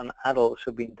effect on adults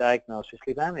who've been diagnosed with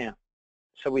sleep apnea?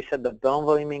 So we said the bone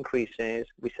volume increases,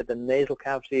 we said the nasal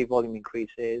cavity volume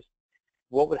increases.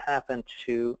 What would happen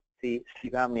to the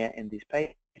sleep apnea in these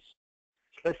patients?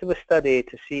 So let's do a study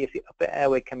to see if the upper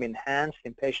airway can be enhanced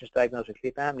in patients diagnosed with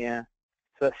sleep apnea,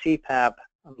 so that CPAP,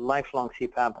 lifelong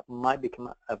CPAP, might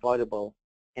become avoidable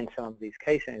in some of these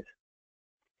cases.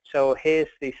 So here's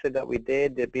the study that we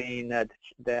did. They're being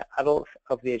the adults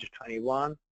of the age of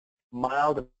 21,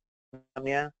 mild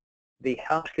apnea. The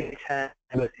house sleep test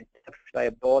was interpreted by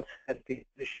a board certified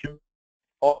physician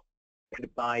or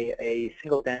by a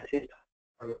single dentist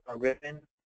or ribbon,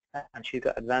 and she's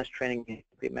got advanced training in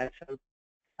sleep medicine.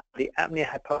 The apnea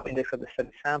hypopnea index of the study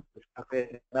sample is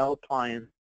calculated with no appliance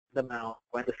the mouth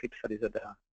when the sleep studies are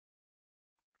done.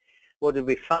 What did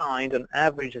we find? On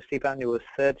average, the sleep apnea was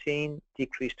 13,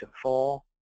 decreased to 4,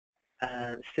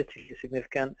 and statistically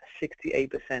significant,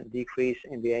 68% decrease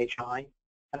in the HI.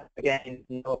 And again,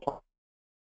 no apply.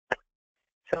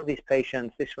 Some of these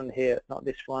patients, this one here, not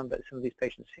this one, but some of these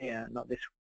patients here, not this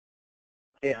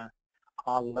one here,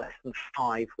 are less than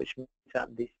 5, which means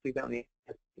that the sleep apnea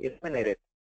is eliminated.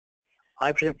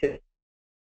 I presented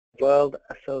World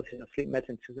Association of Sleep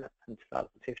Medicine in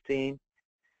 2015,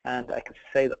 and I can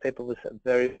say the paper was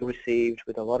very received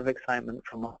with a lot of excitement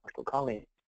from my medical colleagues.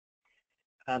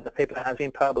 And the paper has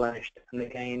been published, and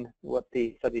again, what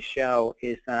the studies show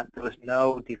is that there was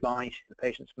no device in the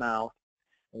patient's mouth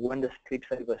when the sleep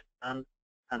study was done,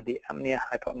 and the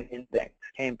apnea-hypopnea index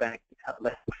came back at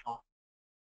less than 5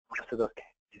 most of those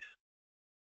cases.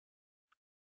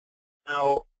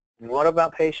 Now, what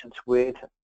about patients with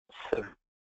severe?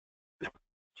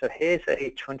 So here's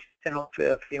a 20-year-old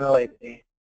female lady,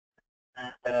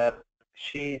 and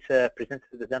she's presented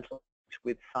to the dental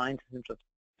with signs and symptoms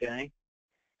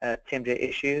of TMJ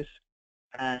issues,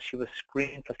 and she was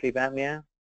screened for sleep apnea,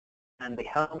 and the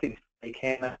healthy they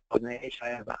came out with an HI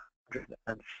of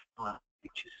 105,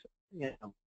 which is, you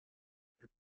know,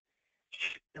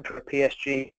 for a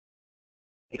PSG,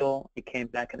 it came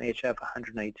back an HI of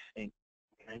 118.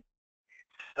 Okay,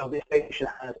 so this patient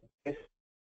has this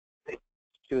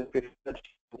to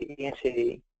the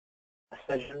ENT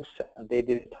surgeons, and they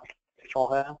did it for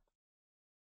her.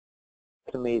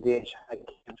 To me, the HI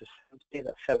came to 70,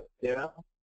 that's 70,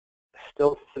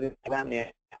 still sleep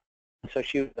apnea. So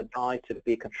she was advised to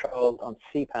be controlled on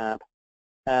CPAP.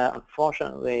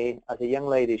 Unfortunately, as a young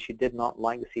lady, she did not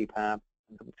like the CPAP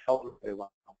and didn't feel very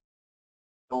well.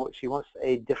 So she wants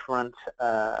a different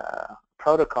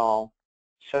protocol.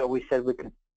 So we said we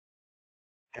could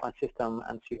try a system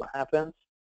and see what happens.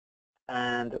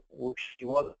 And she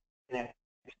was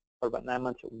for about 9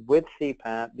 months with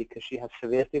CPAP because she had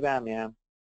severe sleep apnea.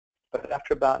 But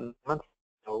after about a month or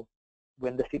so,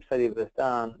 when the sleep study was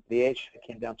done, the HI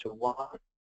came down to 1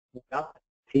 without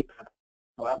CPAP.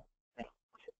 Well,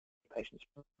 patients.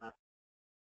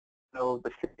 So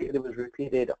the study was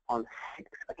repeated on 6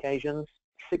 occasions,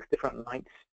 6 different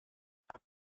nights.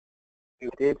 We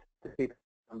did the CPAP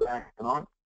come back and on.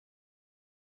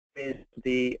 Is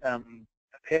the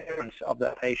appearance of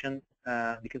that patient.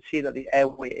 You can see that the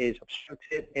airway is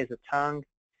obstructed. Here's the tongue.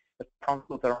 The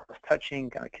tonsils are touching,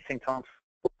 kind of kissing tonsils.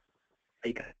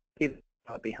 You can see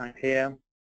behind here,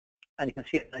 and you can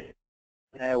see the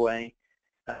airway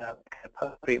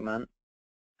post-treatment.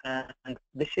 And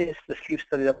this is the sleep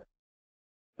study that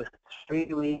was 3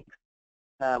 weeks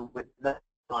with no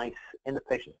device in the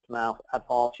patient's mouth at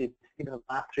all. She's seen the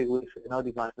last 3 weeks with no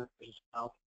device in the patient's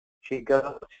mouth. She goes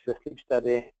to the sleep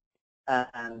study,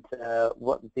 and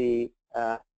what the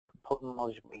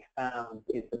pulmonologist we found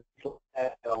is the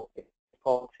air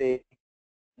quality,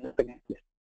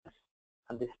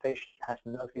 and this patient has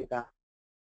no feedback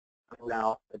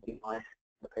without the device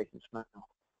in the patient's mouth.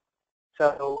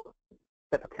 So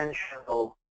the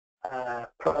potential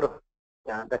protocol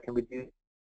that can reduce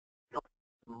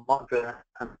moderate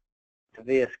and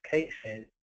severe cases.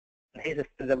 And here's a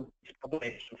study that was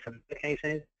published on severe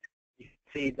cases. You can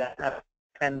see that after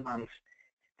 10 months,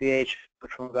 the age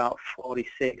went from about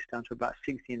 46 down to about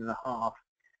 16.5,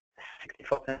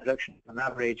 64% reduction on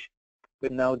average,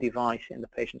 with no device in the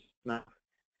patient's mouth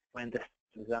when this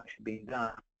was actually being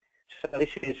done. So this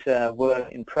is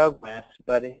work in progress,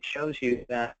 but it shows you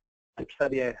that the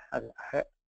study has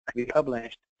been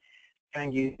published,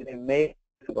 showing you that it may be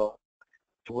possible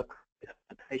to work with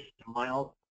a patient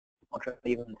mild, moderate,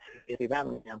 even severe sleep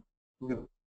apnea,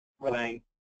 remodeling,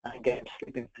 and get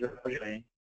sleeping physiologically,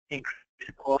 increase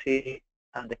the quality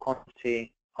and the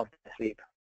quantity of the sleep.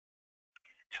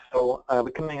 So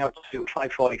we're coming up to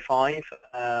 5:45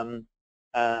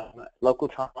 local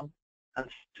time, and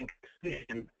in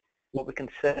conclusion, what we can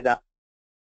say that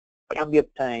can be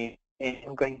obtained in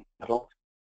immigrant adults,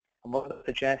 and what it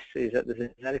suggests is that there's a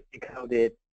genetically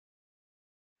coded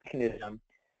mechanism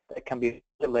that can be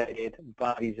regulated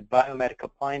by these biomimetic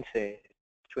appliances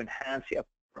to enhance the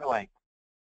airway.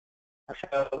 And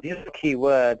so these are the key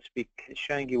words,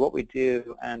 showing you what we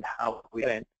do and how we do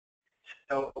it.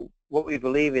 So what we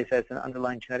believe is there's an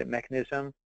underlying genetic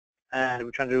mechanism, and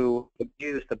we're trying to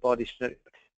use the body's genetic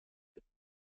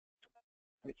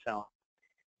itself.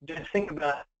 Just think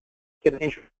about get an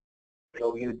injury,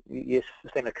 so you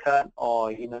sustain a cut,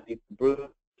 or you bruise,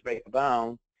 break a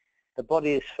bone. The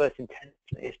body's first intention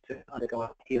is to undergo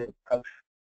a healing process.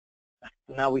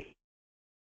 Now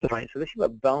right. So this is a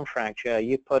bone fracture.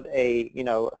 You put a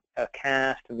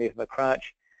cast and move a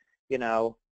crutch,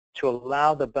 to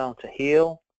allow the bone to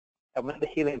heal, And when the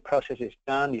healing process is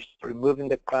done, you start removing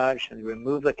the crutch and you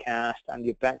remove the cast, and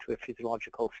you're back to a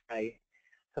physiological state.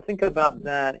 So think about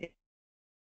that,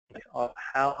 of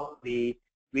how we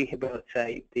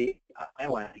rehabilitate the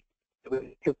airway.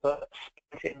 We could put a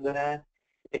splint in there.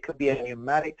 It could be a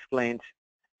pneumatic splint,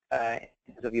 in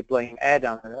terms of you blowing air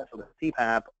down there, so the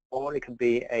CPAP, or it could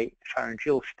be a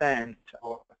pharyngeal stent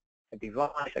or a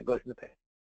device that goes in the patient.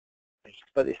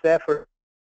 But it's there for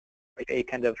a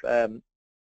kind of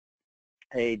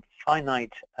a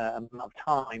finite amount of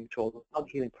time to allow the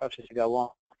healing process to go on.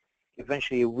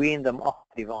 Eventually, wean them off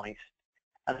the device.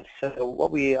 And so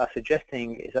what we are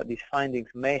suggesting is that these findings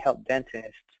may help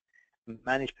dentists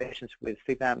manage patients with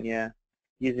sleep apnea,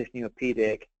 use this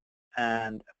pneumopedic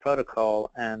and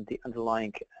protocol and the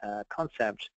underlying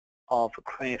concept of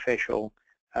craniofacial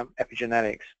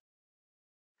epigenetics.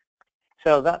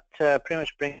 So that pretty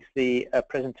much brings the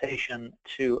presentation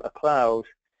to a close.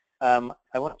 I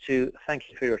want to thank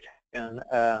you for your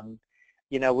attention.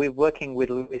 You know, we're working with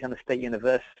Louisiana State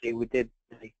University. We did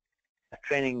a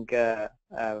training kind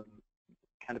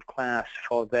of class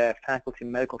for their faculty,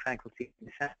 medical faculty in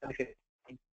December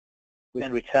 2015. We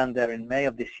then returned there in May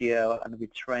of this year, and we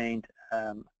trained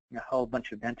a whole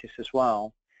bunch of dentists as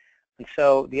well. And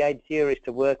so the idea is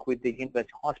to work with the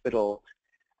university hospitals.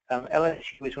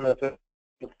 LSU is one of the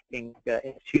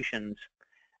institutions,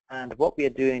 and what we are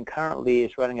doing currently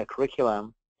is running a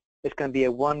curriculum. It's going to be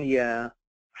a 1-year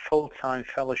full-time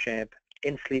fellowship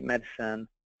in sleep medicine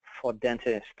for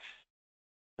dentists.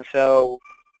 And so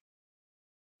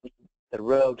the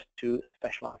road to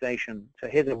specialization. So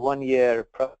here's a 1-year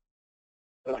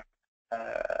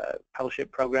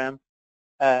fellowship program.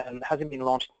 Hasn't been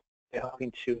launched. We're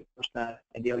hoping to launch that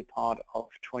in the early part of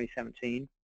 2017.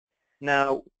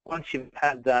 Now, once you've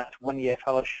had that 1-year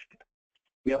fellowship,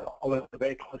 we are working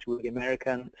very closely with the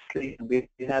American Sleep and Breathing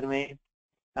Academy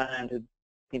and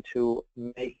to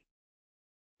make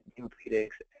Pneumopedics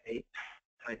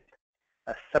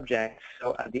a subject.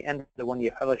 So at the end of the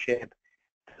 1-year fellowship,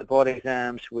 the board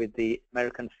exams with the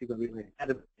American Sleep and Breathing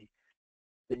Academy,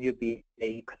 then you'll be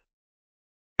a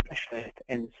specialist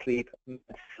in sleep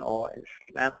medicine or in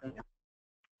sleep apnea,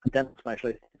 a dental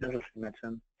specialist in dental sleep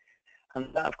medicine.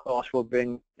 And that, of course, will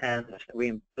bring in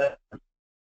reimbursement.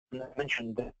 And I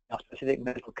mentioned that there are specific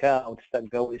medical codes that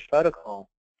go with this protocol,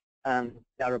 and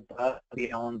they are above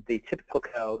beyond the typical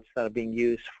codes that are being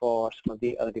used for some of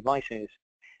the other devices.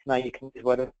 Now, you can use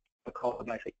whatever protocol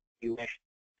device that you wish.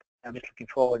 I'm just looking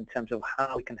forward in terms of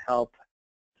how we can help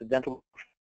the dental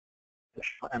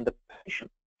professional and the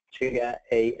patient to get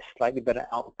a slightly better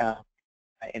outcome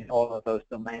in all of those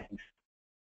domains.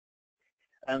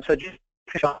 And so just to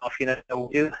finish off, you know,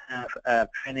 we do have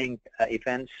training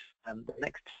events. The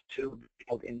next two will be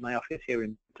held in my office here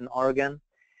in Oregon.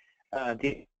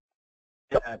 The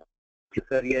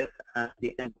 30th and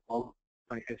the end of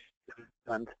 25th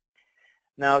month.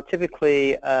 Now,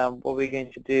 typically, what we're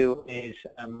going to do is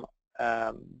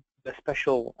the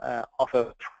special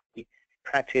offer for the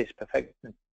practice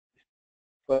perfection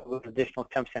with additional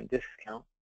 10% discount.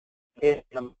 Here's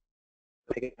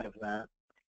of that.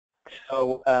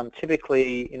 So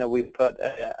typically, you know, we put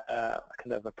a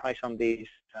kind of a price on these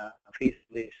fees.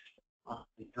 If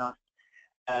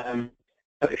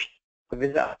you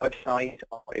visit our website,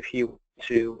 or if you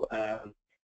to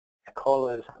call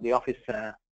us at the office,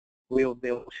 we'll be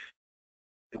able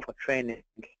to for training.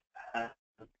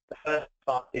 The first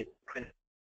part is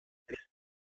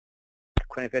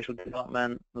craniofacial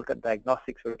development. Look at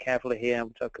diagnostics very carefully here.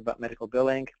 We'll talk about medical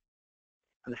billing.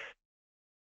 And the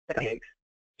second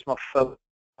is more focus,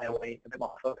 a bit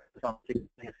more focus on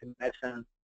medicine,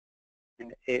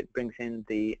 and it brings in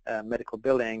the medical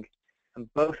billing. And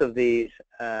both of these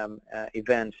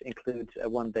events include a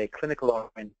 1-day clinical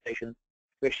orientation,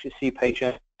 which to see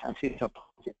patients and see some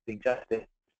policies being tested.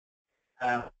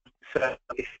 So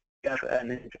if you have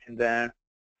an interest in there,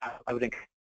 I would encourage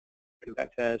you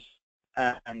back to us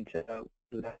and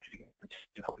we'll actually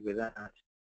help you with that.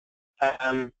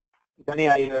 Danny,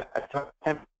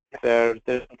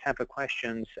 there's some time for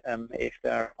questions if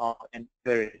there are any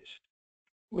queries.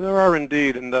 Well, there are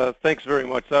indeed, and thanks very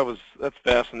much. That's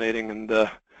fascinating, and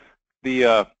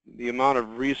the amount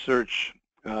of research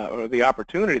or the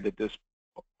opportunity that this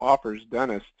offers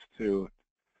dentists to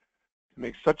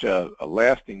make such a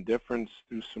lasting difference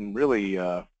through some really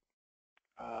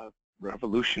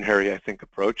revolutionary, I think,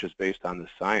 approaches based on the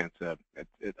science.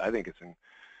 I think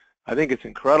it's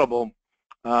incredible.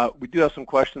 We do have some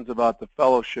questions about the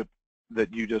fellowship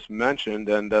that you just mentioned,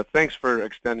 and thanks for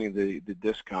extending the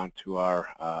discount to our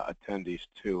attendees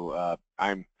too.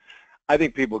 I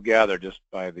think people gather just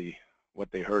by the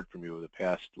what they heard from you over the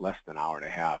past less than hour and a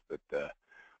half, that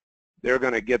they're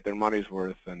going to get their money's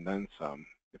worth and then some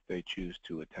if they choose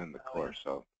to attend the course.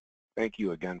 So thank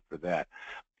you again for that.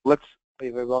 Let's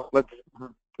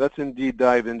indeed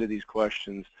dive into these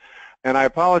questions. And I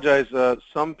apologize,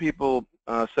 some people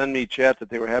send me chat that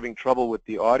they were having trouble with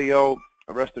the audio.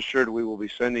 Rest assured, we will be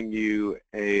sending you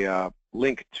a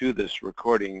link to this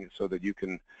recording so that you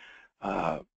can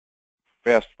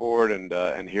fast forward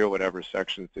and hear whatever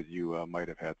sections that you might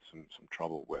have had some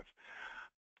trouble with.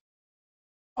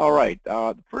 All right,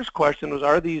 the first question was,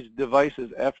 are these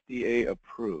devices FDA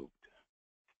approved?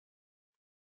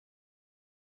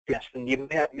 Yes, and you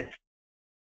may have missed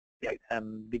the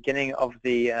beginning of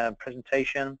the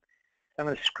presentation. I'm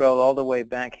going to scroll all the way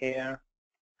back here,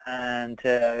 and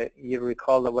you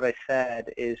recall that what I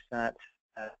said is that,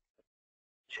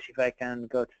 just if I can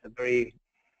go to the very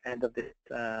end of this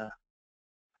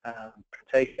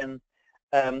presentation,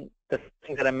 the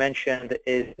thing that I mentioned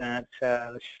is that,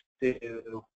 let's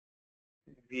do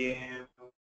view,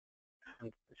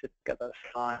 and let's just get that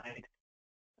slide,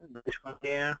 this one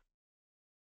here.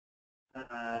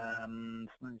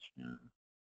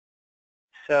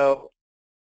 So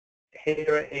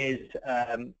here is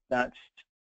that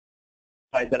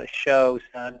slide that shows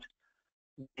that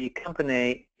the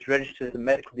company is registered as a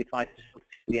medical device to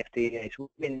the FDA. So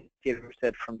we've been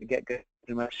interested from the get-go,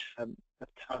 pretty much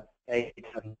 2008,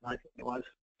 2009, I think it was.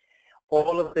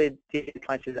 All of the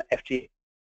devices are FDA,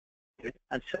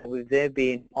 and so they've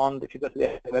been on, if you go to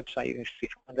the website, you can actually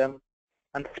find them,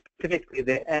 and specifically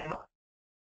the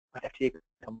FDA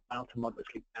mild to moderate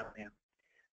sleep apnea.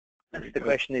 And the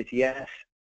question is yes,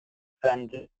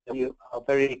 and you are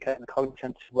very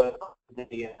cognizant to work with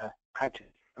the practice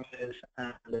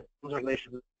and the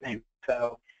relations with the name.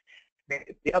 So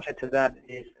the upside to that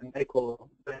is medical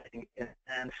billing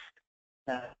enhanced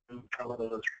for all of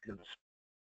those reasons.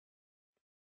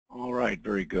 All right,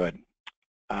 very good.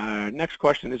 Next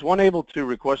question, is one able to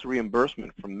request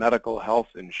reimbursement from medical health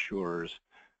insurers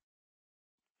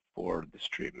for this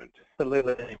treatment?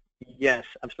 Absolutely, yes,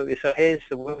 absolutely. So here's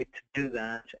the way to do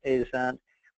that is that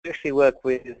we actually work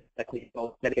with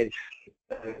dedicated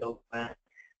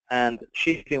and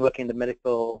she's been working in the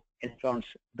medical insurance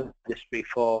industry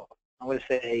for, I'm going to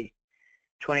say,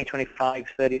 20, 25,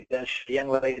 30 years. A young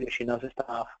lady, she knows her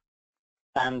stuff.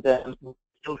 And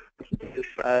still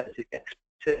for us to get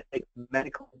specific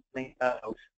medical link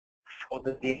codes for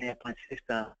the DNA appliance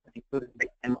system, including the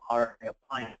mRNA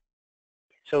appliance.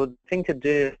 So the thing to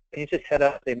do is to set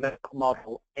up a medical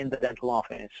model in the dental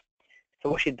office.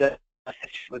 So what she does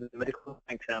with the medical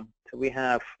exam, so we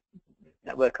have a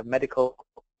network of medical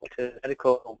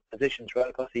physicians right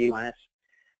across the U.S.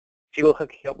 She will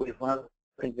hook you up with one of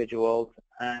the individuals,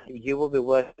 and you will be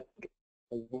working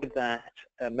with that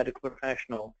medical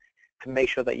professional to make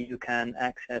sure that you can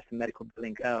access the medical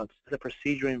billing codes. There's a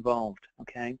procedure involved,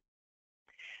 okay?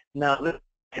 Now, let's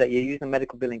say that you're using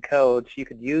medical billing codes, you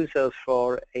could use those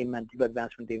for a mandibular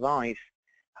advancement device.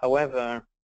 However,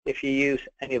 if you use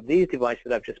any of these devices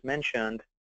that I've just mentioned,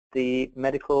 the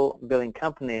medical billing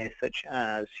companies such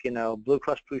as, Blue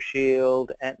Cross Blue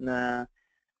Shield, Aetna,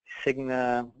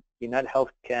 Cigna, United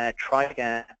Healthcare,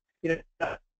 TRICARE,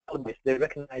 they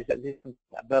recognize that this is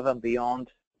above and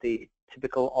beyond the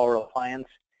typical oral appliance,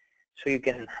 so you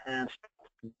get enhanced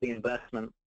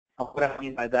reimbursement. And what I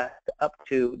mean by that, up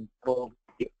to double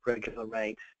the regular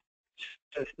rate.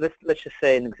 So let's just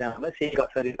say an example. Let's say you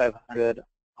got 3,500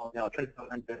 or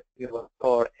 2,500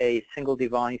 for a single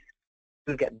device.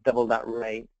 You get double that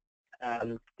rate,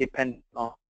 depending on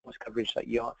how much coverage that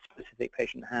your specific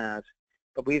patient has.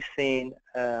 But we've seen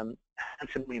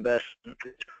handsome reimbursement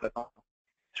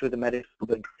through the medical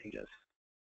billing procedures.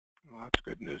 Well, that's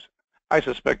good news. I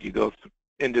suspect you go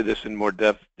into this in more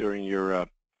depth during your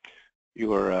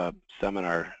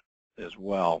seminar as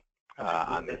well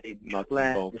on the nuts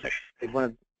and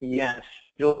bolts. Yes,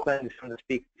 Jill Glenn is from the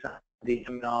speakers at the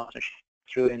seminar. She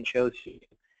threw and shows you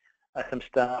some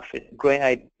stuff. It's a great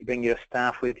idea to bring your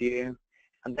staff with you,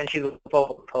 and then she will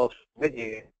follow with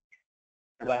you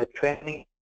by training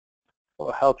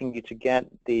or helping you to get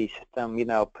the system,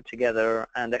 put together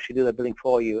and actually do the billing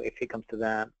for you if it comes to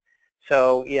that.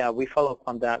 So yeah, we follow up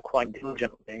on that quite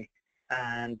diligently.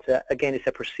 And again, it's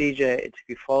a procedure. If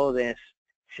you follow this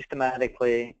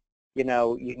systematically, you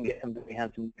can get some very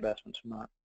handsome investments from that.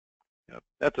 Yep.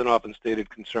 That's an often stated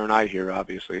concern I hear,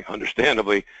 obviously,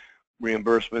 understandably,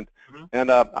 reimbursement. Mm-hmm.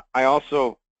 And I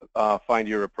also find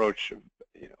your approach,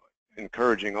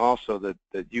 encouraging also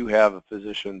that you have a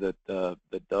physician that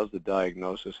does the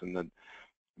diagnosis, and then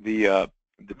the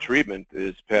treatment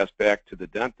is passed back to the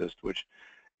dentist, which,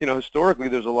 historically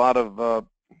there's a lot of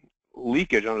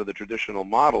leakage under the traditional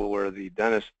model where the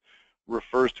dentist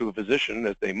refers to a physician,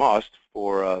 as they must,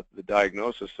 for the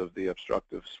diagnosis of the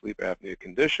obstructive sleep apnea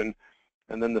condition,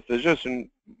 and then the physician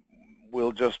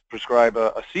will just prescribe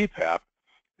a CPAP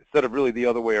instead of really the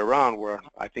other way around, where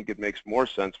I think it makes more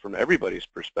sense from everybody's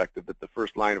perspective that the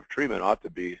first line of treatment ought to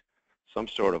be some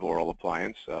sort of oral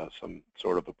appliance, some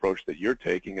sort of approach that you're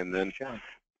taking, and then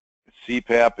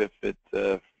CPAP, if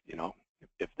it, you know,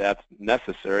 if that's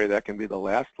necessary, that can be the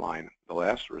last line, the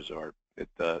last resort. It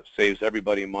saves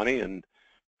everybody money, and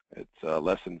it's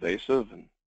less invasive, and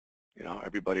you know,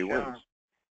 everybody wins.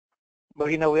 Well,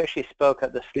 you know, we actually spoke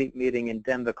at the sleep meeting in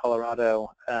Denver,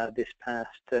 Colorado this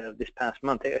past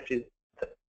month, actually,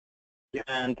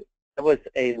 and there was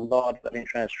a lot of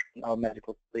interest from our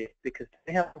medical colleagues because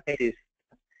they have cases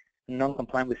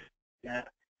non-compliant with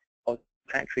or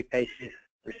factory cases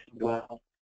as well.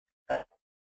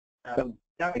 So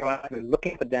we're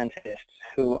looking for dentists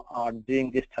who are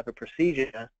doing this type of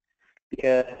procedure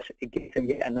because it gives them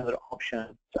yet another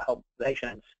option to help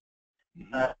patients.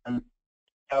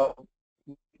 So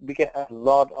we get a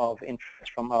lot of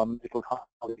interest from our medical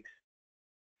colleagues,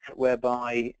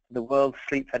 whereby the World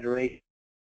Sleep Federation,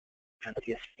 and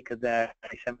be a speaker there in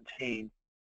 2017,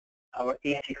 our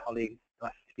ENT colleagues who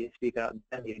have to be a speaker at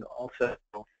the meeting also.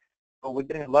 But we're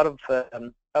getting a lot of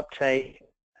uptake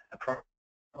from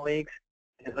colleagues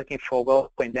and looking for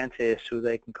well-trained dentists who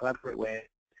they can collaborate with.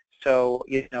 So,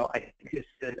 you know, I think it's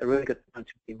a really good time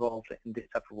to be involved in this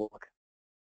type of work.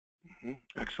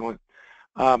 Excellent.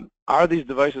 Are these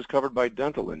devices covered by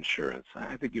dental insurance?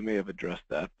 I think you may have addressed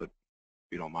that, but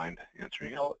if you don't mind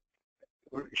answering it.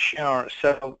 Sure.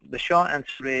 So the short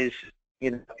answer is,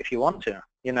 you know, if you want to,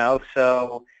 you know.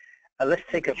 So let's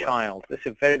take a child. This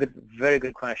is a very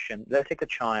good question. Let's take a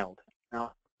child.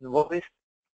 Now, what is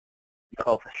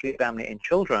called for sleep apnea in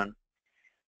children?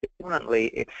 Predominantly,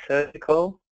 it's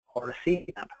surgical or a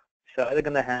CPAP. So they're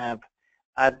going to have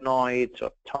adenoids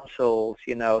or tonsils,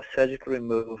 you know, surgically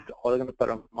removed, or they're going to put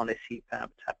them on a CPAP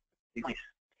type device.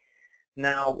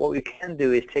 Now, what we can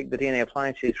do is take the DNA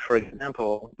appliances, for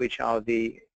example, which are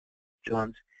the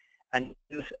ones, and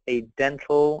use a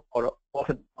dental or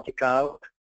orthodontic code,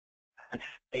 and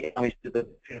say, I to the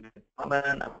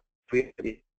department, and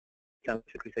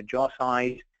increase the jaw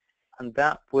size, and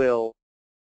that will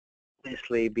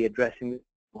obviously be addressing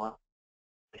one.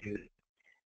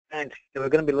 And we're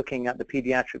going to be looking at the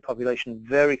pediatric population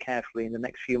very carefully in the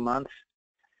next few months,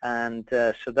 and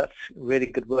so that's really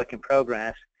good work in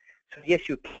progress. So yes,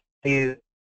 you can use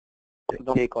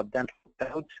orthodontic or dental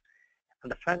codes,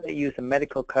 and the fact that you use the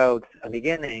medical codes at the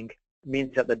beginning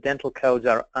means that the dental codes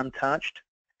are untouched,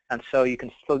 and so you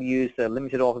can still use the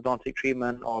limited orthodontic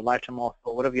treatment or lifetime ortho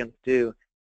or whatever you want to do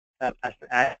as an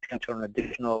action to an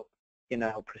additional, you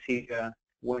know, procedure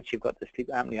once you've got the sleep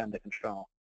apnea under control.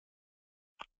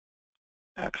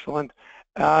 Excellent.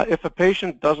 If a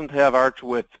patient doesn't have arch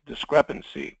width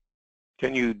discrepancy,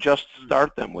 can you just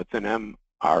start them with an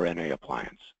mRNA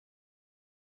appliance?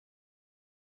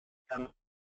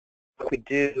 We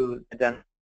do a dentist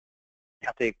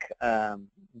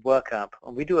workup,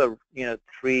 and we do a, you know,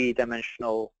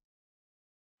 three-dimensional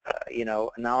you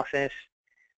know, analysis.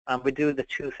 And we do the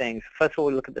two things. First of all,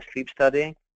 we look at the sleep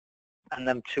study, and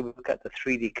then two, we look at the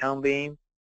 3D cone beam,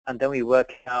 and then we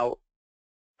work out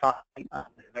the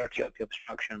severity of the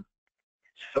obstruction.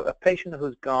 So a patient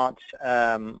who's got,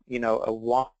 you know, a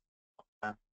walk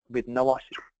with no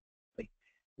oxygen,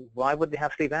 why would they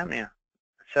have sleep apnea?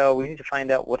 So we need to find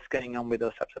out what's going on with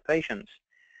those types of patients.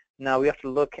 Now we have to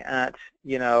look at,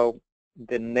 you know,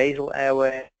 the nasal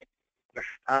airway, the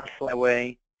retroglossal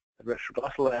airway, the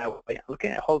retroglossal airway,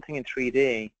 looking at the whole thing in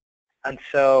 3D. And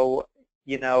so,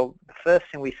 you know, the first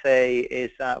thing we say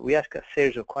is that we ask a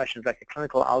series of questions, like a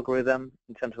clinical algorithm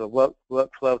in terms of a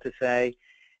workflow to say,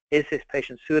 is this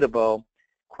patient suitable?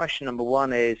 Question number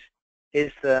one is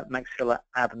the maxilla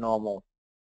abnormal?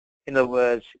 In other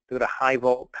words, they've got a high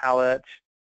vault palate,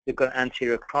 they've got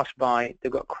anterior crossbite,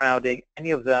 they've got crowding,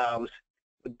 any of those,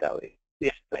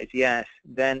 yes,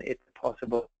 then it's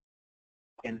possible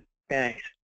in case.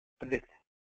 But if it's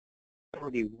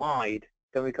already wide,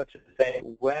 then we've got to say,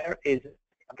 where is it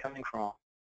coming from?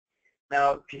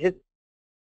 Now, if you hit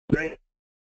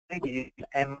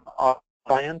MR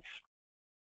science,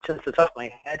 just the top of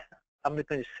my head, I'm just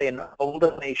going to say an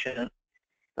older patient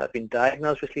that's been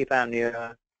diagnosed with sleep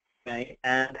apnea, okay,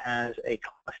 and has a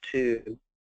class 2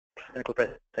 clinical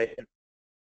presentation.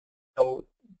 So,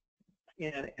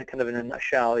 you know, kind of in a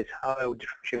nutshell, is how I would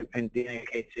differentiate between DNA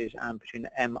cases and between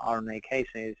mRNA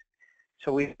cases.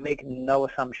 So we make no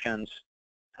assumptions,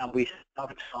 and we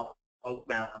start all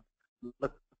around,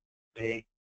 look at the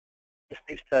the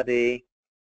sleep study,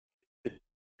 did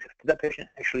that patient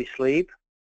actually sleep?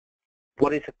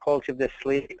 What is the quality of their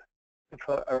sleep?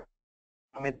 The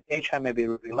HI may be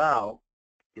really low,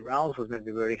 the arousals may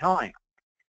be very high.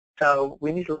 So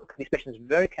we need to look at these patients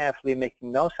very carefully,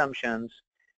 making no assumptions,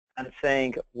 and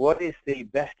saying, what is the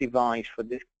best device for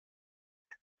this?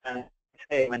 And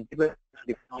say, when device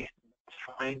is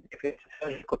fine, if it's a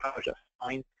surgical approach, that's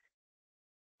fine.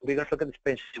 We're going to look at this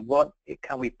patient and say, what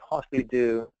can we possibly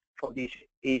do for each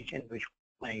individual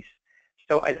case?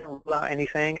 So I don't rule out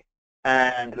anything,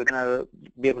 and we're going to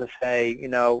be able to say,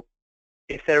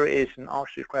 if there is an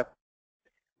artery discrepancy,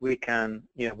 we can,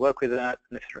 work with that,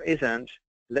 and if there isn't,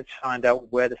 let's find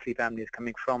out where the sleep apnea is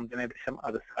coming from. There may be some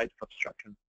other site of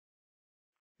obstruction.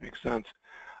 Makes sense.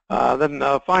 Then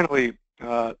finally,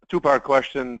 two-part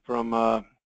question from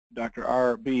Dr.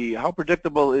 R.B. How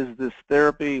predictable is this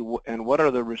therapy, and what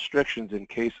are the restrictions in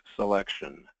case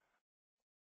selection?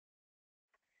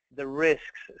 The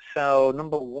risks. So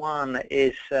number one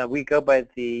is we go by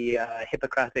the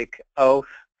Hippocratic Oath.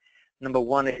 Number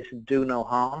one is do no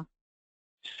harm.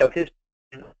 So if it's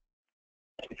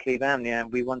sleep apnea,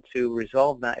 we want to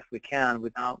resolve that if we can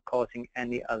without causing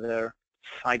any other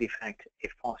side effect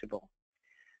if possible.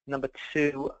 Number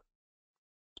two,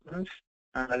 and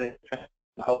that is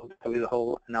the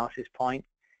whole analysis point.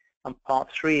 And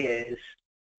part three is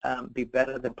be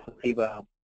better than placebo.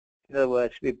 In other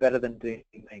words, be better than doing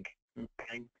anything.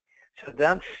 Okay, so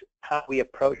that's how we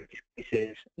approach these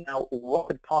cases. Now, what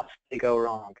could possibly go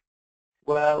wrong?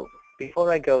 Well,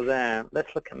 before I go there,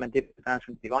 let's look at mandibular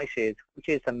advancement devices, which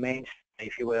is the mainstay,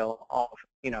 if you will, of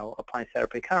appliance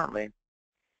therapy currently.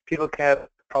 People get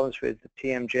problems with the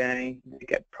TMJ, they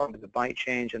get problems with the bite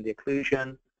change and the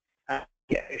occlusion, and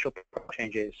get facial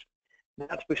changes.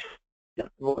 That's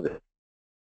what the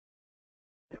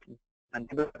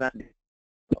mandibular advancement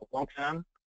long term,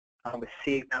 and we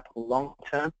see that long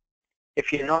term.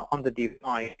 If you're not on the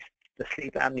device, the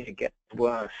sleep apnea gets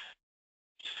worse.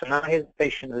 So now here's a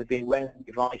patient who's been wearing the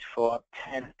device for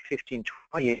 10, 15,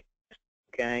 20 years,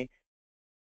 okay?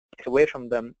 It's away from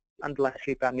them, underlying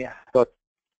sleep apnea.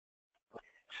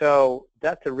 So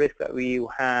that's a risk that we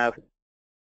have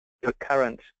with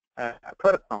current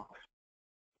protocols.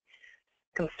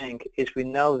 Second thing is we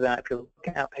know that if you're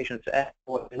looking at patients'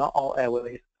 airways, not all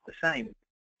airways are the same.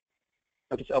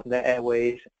 So just open their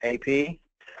airways, AP,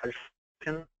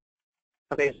 some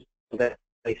patients that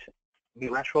they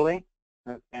bilaterally,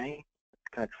 okay,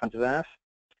 kind of transverse,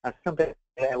 and some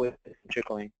airway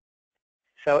centrically.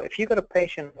 So if you've got a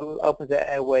patient who opens their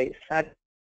airway sad,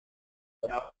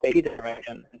 AP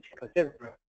direction and consider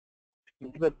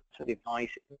the device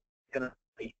is going to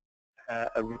be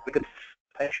a really good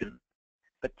patient,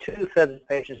 but 2/3 of the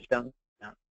patients don't do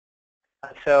that.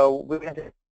 And so we're going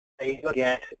to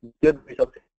get good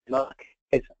results in luck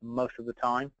is most of the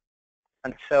time.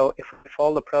 And so if we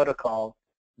follow the protocol,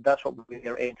 that's what we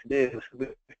are aiming to do. So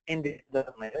we're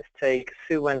independently, let's take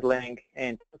Sue Wendling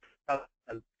in the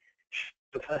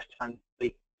first time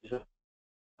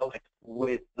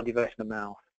with the device in the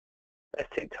mouth. Let's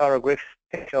take Tara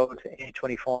Griffith over to in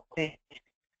 2014.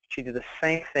 She did the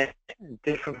same thing,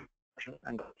 different function,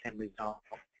 and got the same result.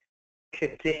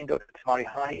 15, Dr. Tamari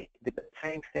High did the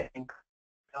same thing.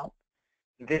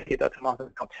 This year, Dr. Martin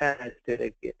Cortez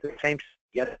did the same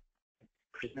thing,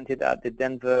 presented at the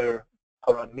Denver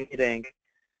oral meeting,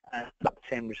 and got the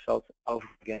same results over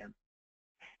again.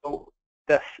 So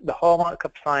the hallmark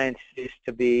of science is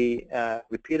to be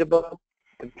repeatable,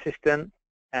 consistent,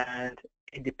 and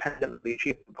independently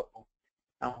achievable.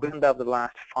 And we've done that over the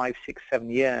last 5, 6, 7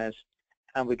 years,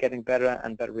 and we're getting better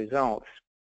and better results.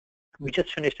 We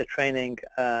just finished a training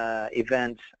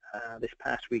event this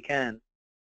past weekend.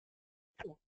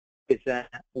 Is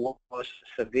what was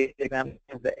severe exam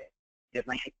in the age of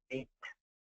 98.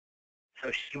 So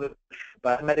she was a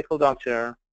biomedical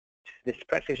doctor, this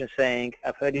practitioner saying,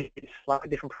 I've heard you did a slightly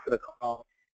different protocol.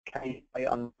 Can you play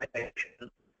on my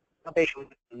patient? My patient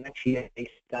was 98,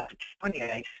 that's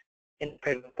 28 in a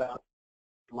period of about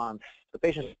months. The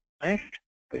patient is finished,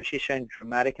 but she's showing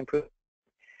dramatic improvement.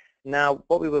 Now,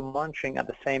 what we were monitoring at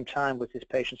the same time was this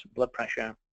patient's blood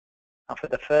pressure. And for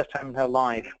the first time in her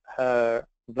life, her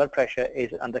blood pressure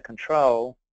is under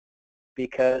control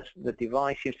because the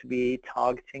device seems to be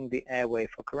targeting the airway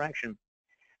for correction.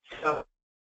 So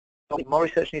more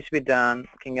research needs to be done,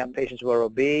 looking at patients who are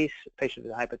obese, patients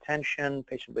with hypertension,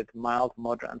 patients with mild,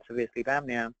 moderate, and severe sleep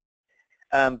apnea.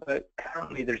 But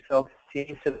currently the results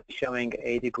seem to be showing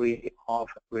a degree of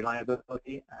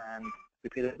reliability and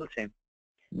repeatability.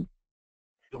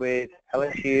 With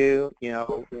LSU,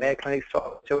 Mayo Clinic,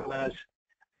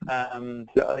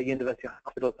 the other university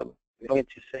hospitals that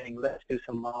to saying, let's do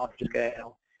some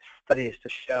large-scale studies to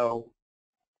show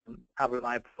how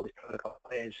reliable this protocol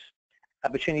is.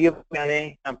 Between you and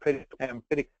me, I'm pretty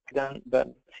confident,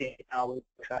 but see how we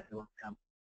excited about them.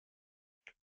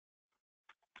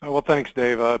 Well, thanks,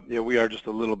 Dave. Yeah, we are just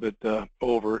a little bit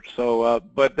over. So,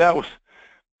 but that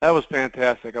was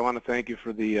fantastic. I want to thank you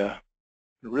for the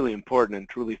really important and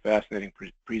truly fascinating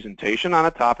presentation on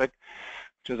a topic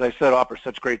which, as I said, offers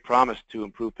such great promise to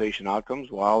improve patient outcomes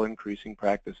while increasing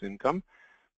practice income,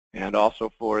 and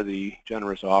also for the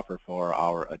generous offer for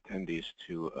our attendees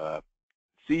to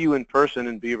see you in person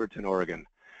in Beaverton, Oregon.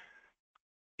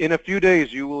 In a few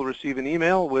days, you will receive an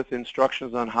email with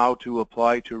instructions on how to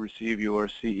apply to receive your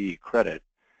CE credit.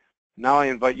 Now I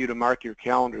invite you to mark your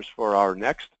calendars for our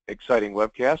next exciting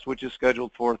webcast, which is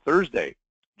scheduled for Thursday,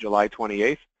 July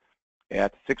 28th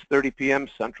at 6:30 p.m.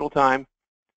 Central Time,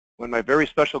 when my very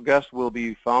special guest will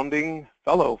be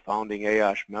fellow founding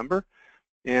AOSH member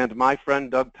and my friend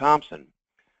Doug Thompson.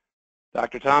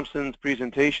 Dr. Thompson's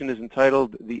presentation is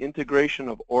entitled The Integration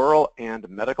of Oral and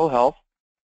Medical Health,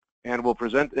 and will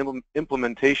present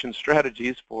implementation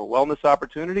strategies for wellness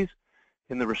opportunities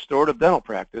in the restorative dental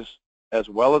practice, as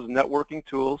well as networking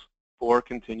tools for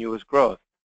continuous growth.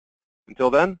 Until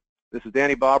then, this is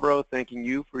Danny Bobrow thanking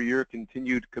you for your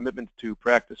continued commitment to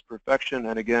practice perfection,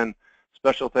 and again,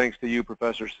 special thanks to you,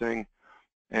 Professor Singh,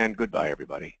 and goodbye,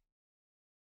 everybody.